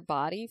through their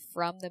body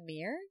from the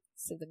mirror.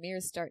 So the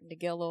mirror's starting to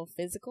get a little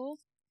physical.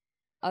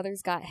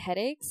 Others got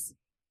headaches.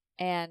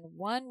 And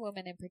one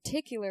woman in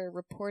particular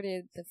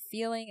reported the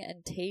feeling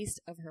and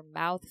taste of her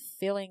mouth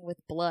filling with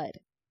blood,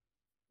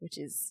 which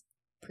is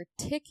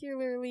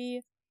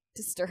particularly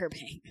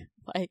disturbing.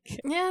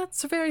 Yeah,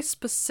 it's a very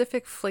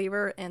specific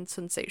flavor and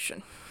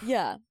sensation.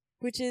 Yeah,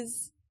 which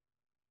is,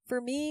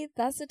 for me,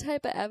 that's the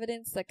type of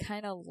evidence that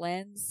kind of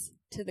lends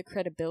to the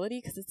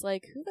credibility, because it's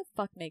who the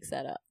fuck makes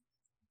that up?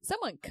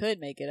 Someone could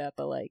make it up,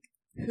 but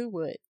who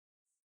would?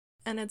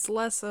 And it's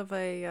less of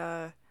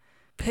a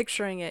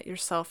picturing it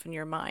yourself in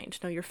your mind.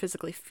 No, you're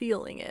physically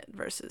feeling it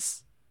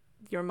versus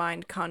your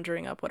mind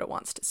conjuring up what it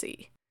wants to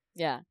see.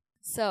 Yeah.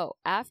 So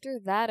after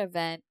that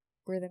event,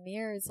 where the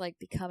mirror is like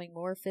becoming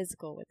more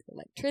physical with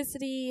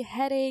electricity,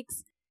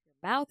 headaches,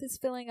 your mouth is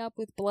filling up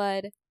with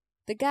blood,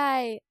 the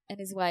guy and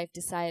his wife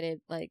decided,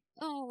 like,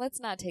 oh, let's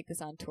not take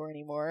this on tour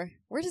anymore.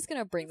 We're just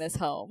gonna bring this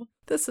home.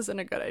 This isn't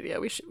a good idea.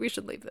 We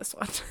should leave this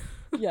one.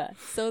 Yeah.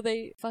 So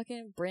they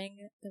fucking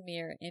bring the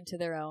mirror into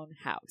their own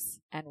house.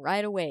 And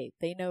right away,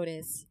 they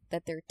notice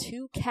that their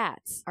 2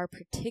 cats are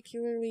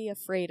particularly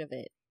afraid of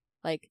it.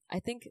 Like, I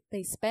think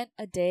they spent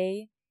a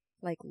day,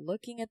 like,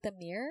 looking at the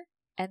mirror.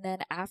 And then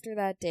after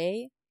that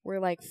day, were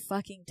like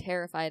fucking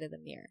terrified of the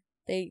mirror.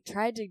 They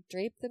tried to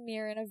drape the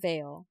mirror in a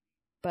veil,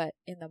 but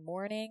in the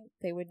morning,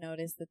 they would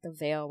notice that the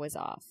veil was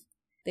off.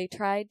 They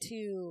tried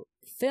to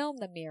film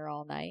the mirror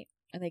all night,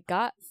 and they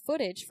got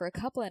footage for a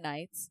couple of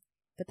nights,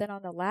 but then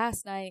on the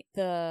last night,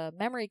 the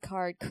memory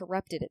card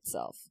corrupted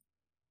itself.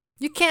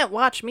 You can't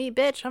watch me,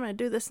 bitch. I'm gonna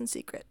do this in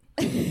secret.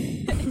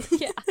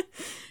 Yeah.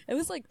 It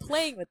was like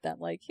playing with them,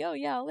 like, yo,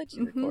 yeah, I'll let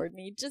you record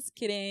me. Just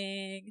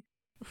kidding.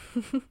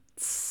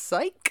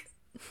 Psych.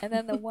 And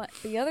then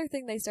the other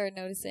thing they started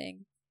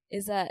noticing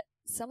is that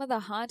some of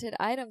the haunted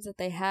items that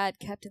they had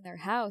kept in their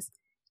house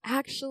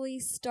actually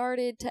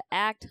started to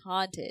act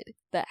haunted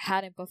that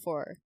hadn't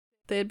before.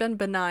 They had been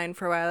benign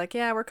for a while, like,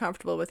 yeah, we're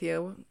comfortable with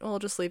you. We'll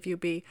just leave you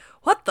be.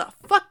 What the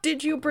fuck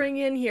did you bring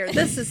in here?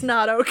 This is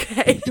not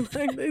okay.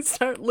 Like, they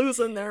start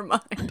losing their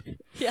mind.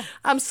 Yeah.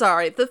 I'm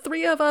sorry, the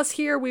 3 of us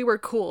here, we were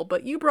cool,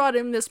 but you brought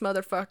in this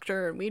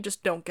motherfucker and we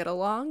just don't get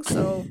along,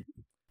 so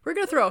we're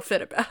gonna throw a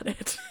fit about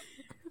it.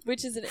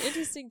 Which is an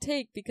interesting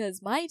take,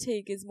 because my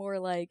take is more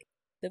like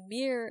the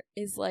mirror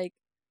is like,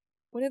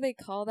 what do they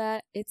call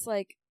that? It's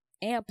like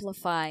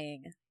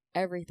amplifying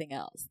everything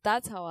else.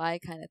 That's how I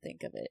kind of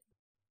think of it.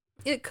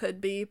 It could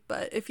be,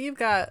 but if you've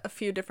got a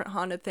few different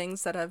haunted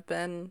things that have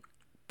been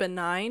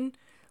benign,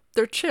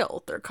 they're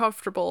chill, they're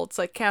comfortable. It's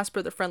like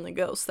Casper the Friendly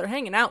Ghost. They're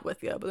hanging out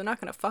with you, but they're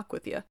not going to fuck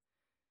with you.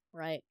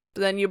 Right.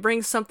 But then you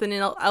bring something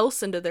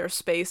else into their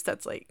space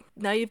that's like,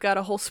 now you've got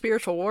a whole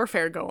spiritual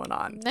warfare going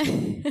on.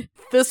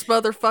 This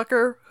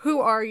motherfucker,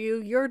 who are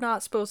you? You're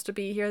not supposed to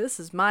be here. This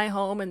is my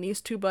home, and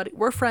these 2 buddies,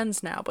 we're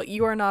friends now, but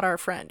you are not our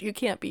friend. You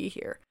can't be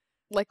here.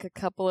 Like a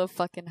couple of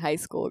fucking high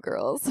school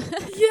girls.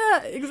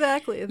 Yeah,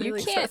 exactly. They You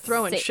like can't start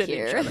throwing sit shit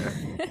here. at each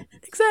other.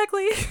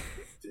 Exactly.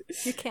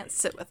 You can't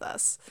sit with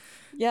us.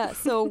 Yeah,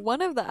 so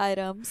one of the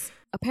items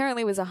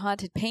apparently was a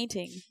haunted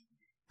painting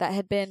that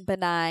had been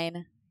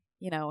benign,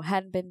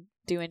 hadn't been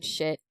doing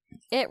shit.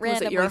 It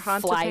randomly your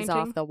haunted flies painting?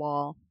 off the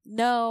wall.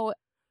 No,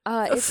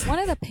 it's one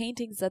of the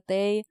paintings that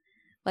they,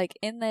 like,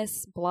 in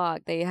this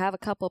blog, they have a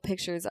couple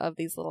pictures of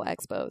these little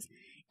expos.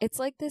 It's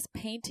like this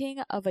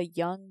painting of a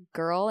young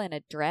girl in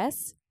a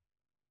dress.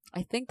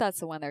 I think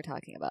that's the one they're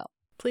talking about.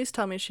 Please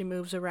tell me she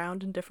moves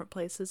around in different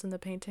places in the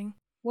painting.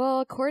 Well,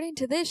 according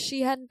to this,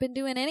 she hadn't been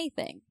doing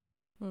anything.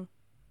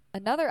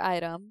 Another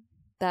item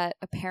that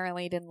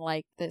apparently didn't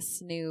like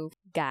this new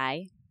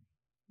guy,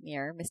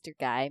 Mr.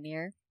 Guy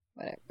Mirror,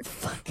 whatever the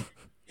fuck,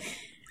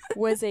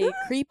 was a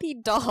creepy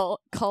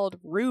doll called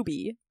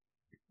Ruby.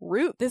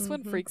 This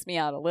one freaks me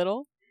out a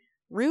little.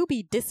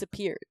 Ruby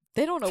disappeared.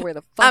 They don't know where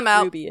the fuck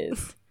Ruby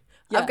is.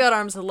 Yeah. I've got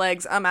arms and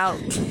legs. I'm out.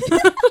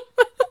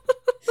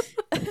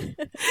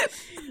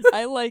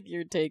 I like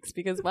your takes,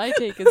 because my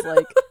take is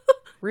like,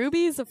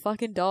 Ruby is a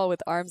fucking doll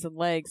with arms and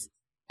legs,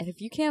 and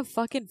if you can't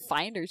fucking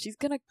find her, she's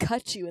gonna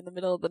cut you in the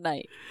middle of the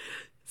night.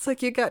 It's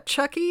like you got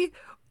Chucky,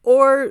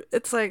 or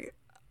it's like,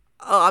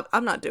 oh,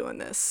 I'm not doing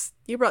this.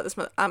 You brought this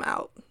I'm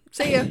out.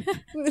 See ya.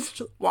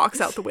 Just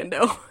walks out the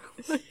window.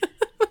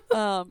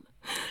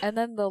 And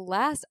then the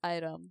last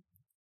item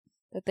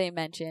that they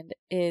mentioned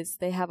is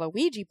they have a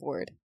Ouija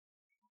board.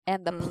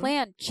 And the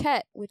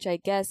planchette, which I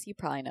guess you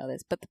probably know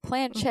this, but the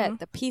planchette,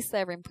 the piece that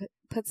everyone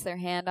puts their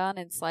hand on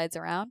and slides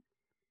around,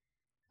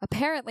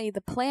 apparently the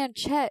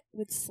planchette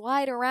would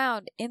slide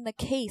around in the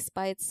case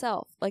by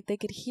itself. Like they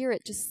could hear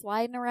it just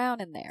sliding around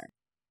in there.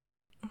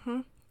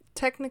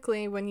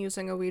 Technically, when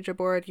using a Ouija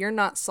board, you're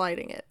not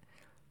sliding it.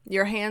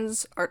 Your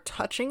hands are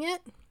touching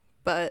it,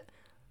 but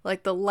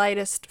like the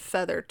lightest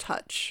feather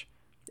touch.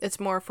 It's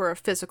more for a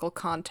physical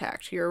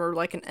contact. You're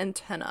like an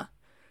antenna.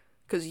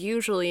 Because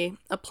usually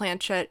a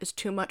planchette is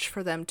too much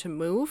for them to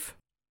move.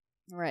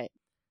 Right.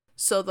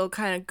 So they'll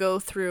kind of go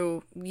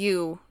through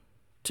you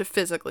to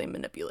physically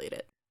manipulate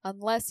it.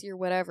 Unless you're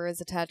whatever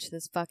is attached to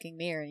this fucking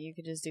mirror and you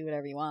can just do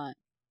whatever you want.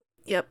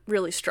 Yep,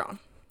 really strong.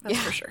 That's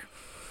for sure.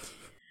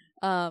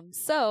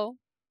 So,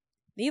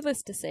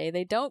 needless to say,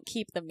 they don't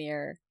keep the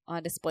mirror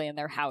on display in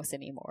their house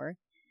anymore.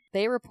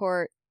 They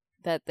report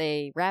that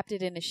they wrapped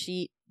it in a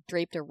sheet,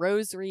 draped a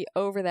rosary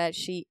over that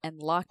sheet, and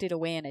locked it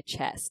away in a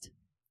chest.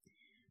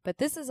 But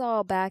this is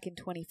all back in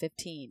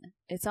 2015.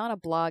 It's on a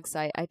blog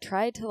site. I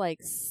tried to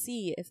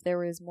see if there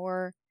was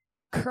more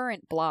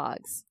current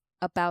blogs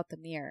about the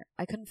mirror.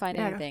 I couldn't find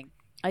anything.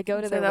 I go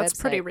to their website.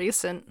 That's pretty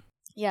recent.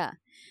 Yeah.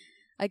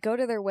 I go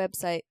to their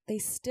website. They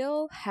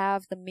still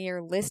have the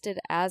mirror listed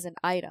as an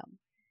item.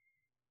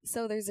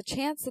 So there's a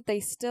chance that they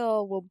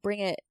still will bring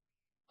it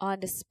on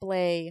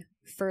display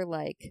for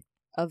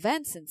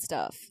events and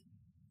stuff.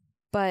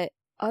 But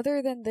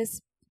other than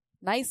this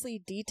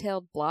nicely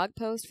detailed blog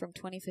post from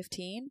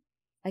 2015,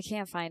 I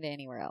can't find it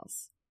anywhere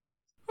else.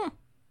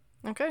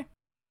 Okay.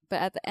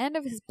 But at the end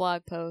of his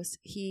blog post,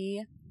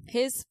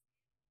 his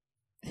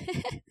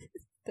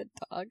the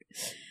dog.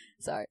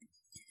 Sorry.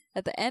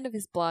 At the end of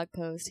his blog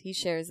post, he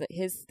shares that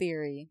his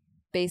theory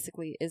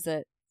basically is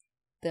that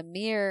the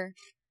mirror.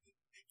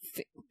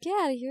 Get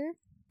out of here!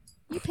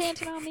 You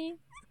panting on me?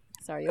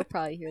 Sorry, you'll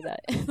probably hear that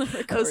in the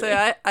recording. I was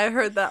say I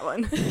heard that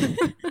one.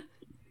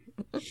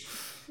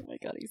 Oh my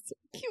god, he's so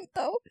cute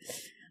though.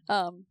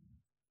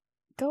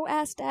 Go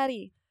ask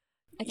Daddy.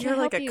 I can't You're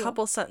like help a you.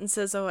 couple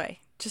sentences away.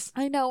 Just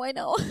I know.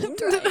 I'm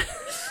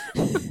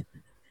trying.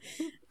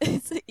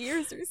 His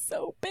ears are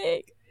so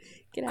big.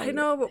 Get out of I here.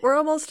 know, but we're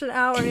almost an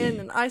hour in,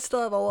 and I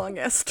still have a long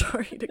ass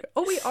story to go.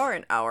 Oh, we are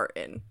an hour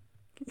in.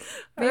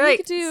 Maybe All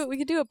right. we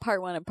could do a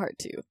part 1 and part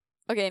 2.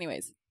 Okay,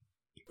 anyways.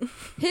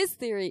 His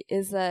theory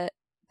is that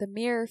the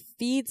mirror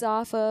feeds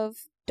off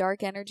of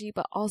dark energy,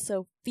 but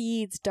also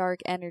feeds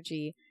dark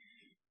energy,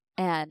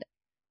 and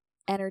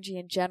energy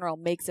in general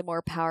makes it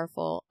more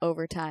powerful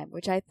over time,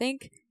 which I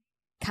think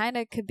kind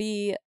of could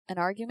be an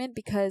argument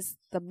because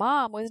the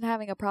mom wasn't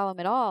having a problem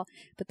at all,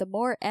 but the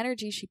more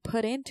energy she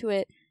put into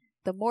it,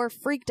 the more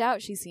freaked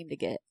out she seemed to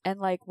get. And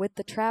like with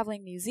the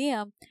traveling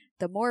museum,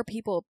 the more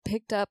people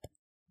picked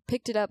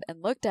it up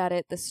and looked at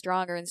it, the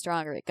stronger and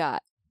stronger it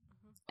got.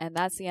 And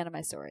that's the end of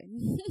my story.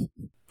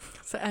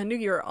 So I knew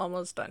you were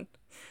almost done.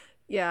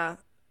 Yeah,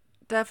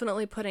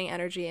 definitely putting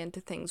energy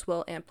into things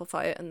will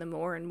amplify it, and the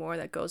more and more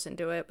that goes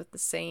into it with the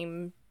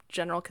same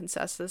general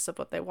consensus of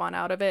what they want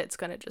out of it, it's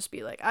going to just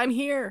be like, I'm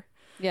here.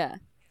 Yeah.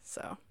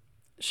 So,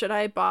 should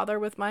I bother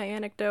with my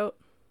anecdote?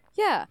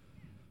 Yeah.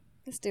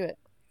 Let's do it.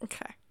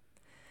 Okay.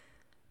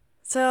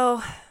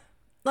 So,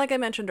 like I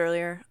mentioned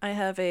earlier, I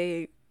have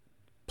a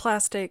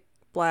plastic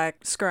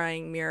black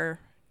scrying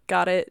mirror.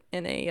 Got it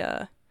in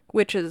a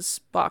Witch's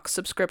box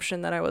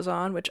subscription that I was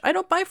on, which I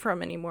don't buy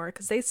from anymore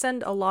because they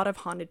send a lot of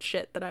haunted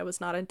shit that I was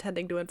not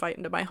intending to invite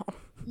into my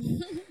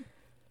home.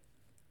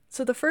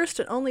 So the first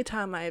and only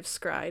time I have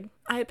scryed,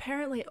 I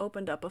apparently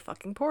opened up a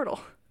fucking portal.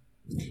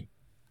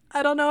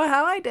 I don't know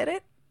how I did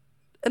it,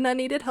 and I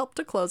needed help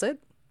to close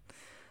it.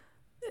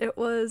 It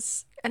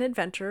was an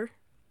adventure,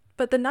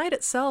 but the night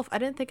itself, I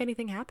didn't think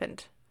anything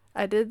happened.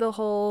 I did the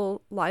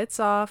whole lights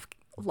off,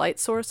 light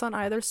source on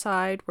either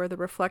side where the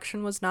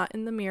reflection was not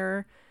in the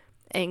mirror,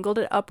 angled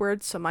it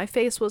upwards so my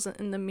face wasn't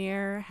in the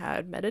mirror,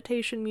 had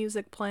meditation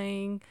music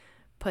playing,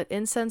 put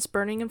incense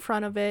burning in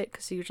front of it,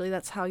 because usually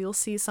that's how you'll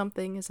see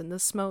something, is in the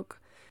smoke.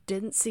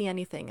 Didn't see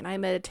anything, and I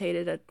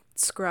meditated,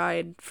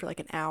 scryed for like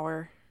an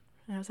hour.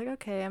 And I was like,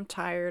 okay, I'm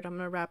tired, I'm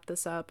gonna wrap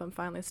this up, I'm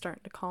finally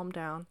starting to calm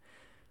down.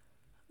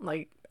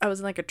 Like, I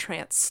was in like a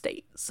trance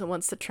state, so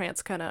once the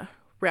trance kind of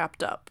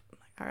wrapped up, I'm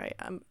like, all right,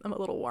 I'm a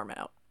little worn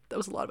out. That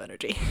was a lot of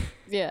energy.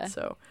 Yeah.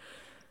 So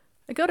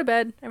I go to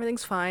bed,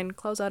 everything's fine,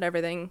 close out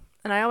everything,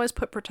 and I always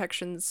put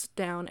protections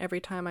down every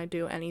time I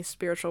do any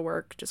spiritual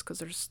work, just because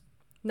there's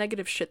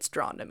negative shit's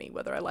drawn to me,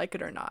 whether I like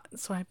it or not.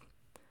 So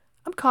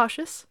I'm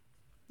cautious.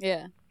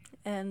 Yeah.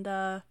 And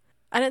I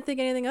didn't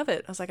think anything of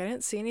it. I was like, I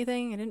didn't see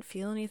anything, I didn't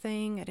feel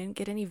anything, I didn't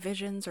get any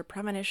visions or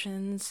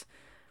premonitions.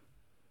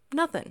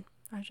 Nothing.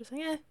 I was just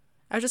like,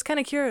 I was just kind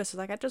of curious. I was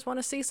like, I just want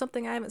to see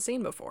something I haven't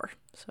seen before.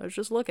 So I was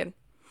just looking.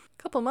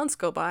 A couple months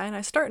go by, and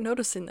I start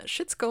noticing that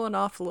shit's going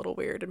off a little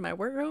weird in my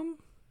work room.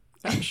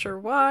 Not sure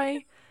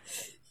why.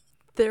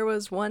 There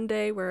was one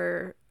day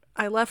where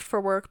I left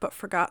for work but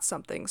forgot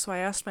something, so I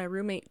asked my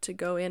roommate to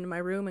go in my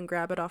room and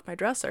grab it off my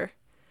dresser.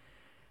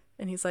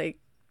 And he's like,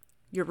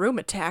 your room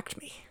attacked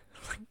me.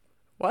 I'm like,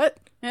 what?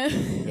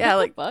 Yeah,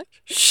 like, Fuck?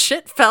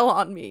 shit fell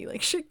on me.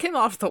 Like, shit came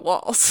off the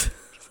walls.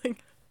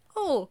 Like,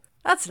 oh,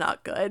 that's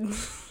not good.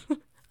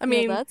 I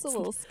mean, yeah, that's a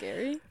little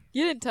scary.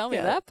 You didn't tell me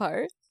Yeah. that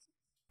part.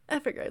 I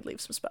figured I'd leave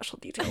some special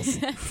details.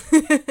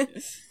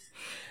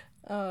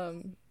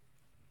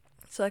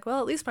 So like, well,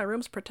 at least my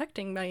room's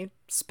protecting my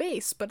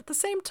space, but at the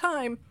same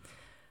time,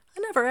 I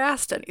never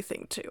asked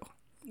anything to.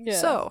 Yeah.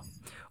 So,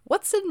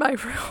 what's in my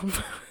room?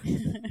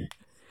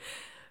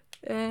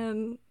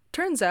 And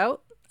turns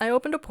out, I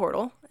opened a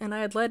portal, and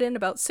I had let in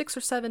about 6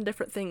 or 7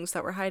 different things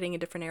that were hiding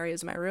in different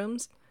areas of my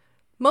rooms.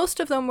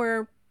 Most of them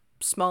were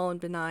small and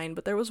benign,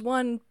 but there was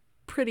one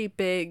pretty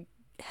big,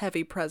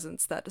 heavy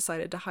presence that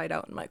decided to hide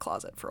out in my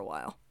closet for a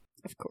while.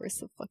 Of course,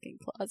 the fucking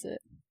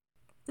closet.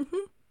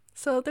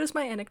 So there's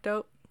my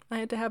anecdote. I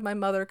had to have my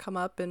mother come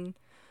up and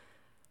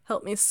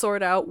help me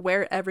sort out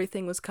where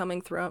everything was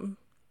coming from.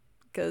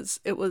 Because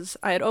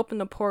I had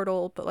opened the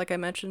portal, but like I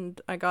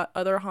mentioned, I got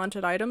other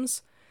haunted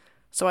items.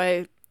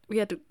 So we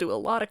had to do a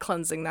lot of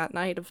cleansing that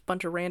night of a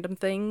bunch of random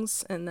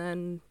things. And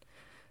then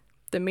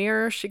the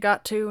mirror she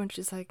got to, and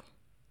she's like,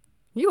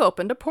 you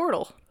opened a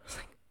portal. I was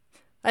like,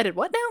 I did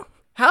what now?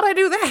 How'd I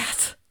do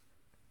that?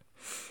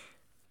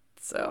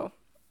 So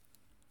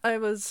I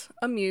was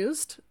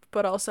amused,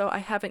 but also I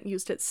haven't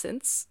used it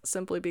since,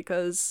 simply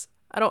because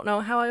I don't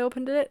know how I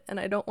opened it, and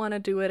I don't want to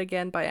do it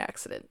again by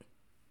accident.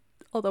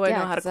 Although I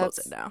know how to close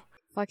it now.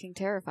 Fucking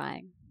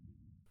terrifying.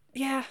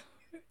 Yeah,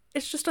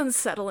 It's just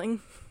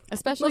unsettling.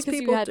 Especially Most because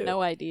you people had do.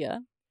 no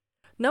idea.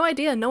 No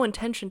idea, no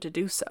intention to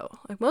do so.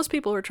 Like, most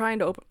people are trying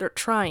to open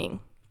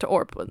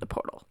the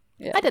portal.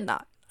 Yeah. I did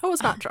not. I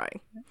was not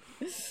trying.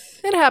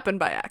 It happened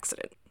by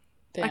accident.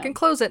 Damn. I can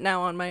close it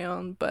now on my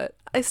own, but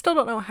I still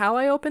don't know how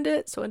I opened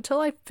it, so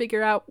until I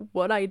figure out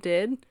what I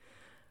did,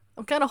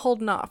 I'm kind of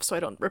holding off so I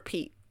don't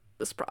repeat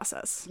this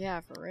process.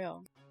 Yeah, for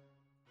real.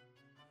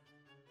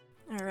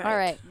 All right. All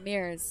right,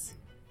 mirrors.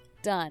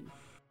 Done.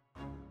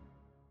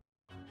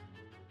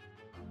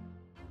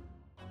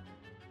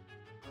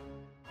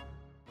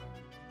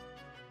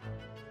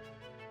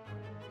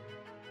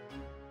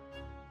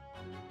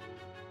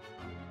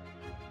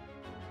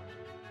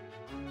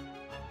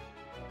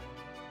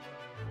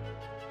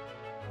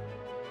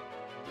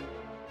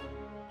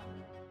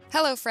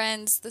 Hello,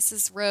 friends. This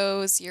is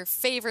Rose, your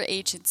favorite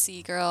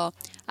agency girl.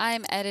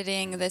 I'm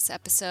editing this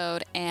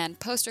episode, and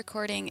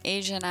post-recording,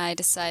 Asia and I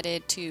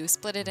decided to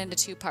split it into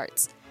 2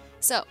 parts.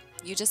 So,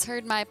 you just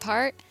heard my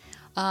part.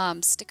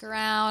 Stick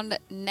around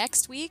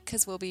next week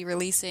because we'll be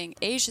releasing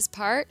Asia's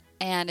part,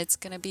 and it's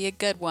going to be a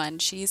good one.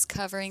 She's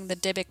covering the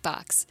Dybbuk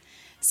box.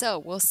 So,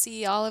 we'll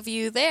see all of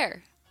you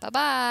there.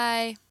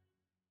 Bye-bye.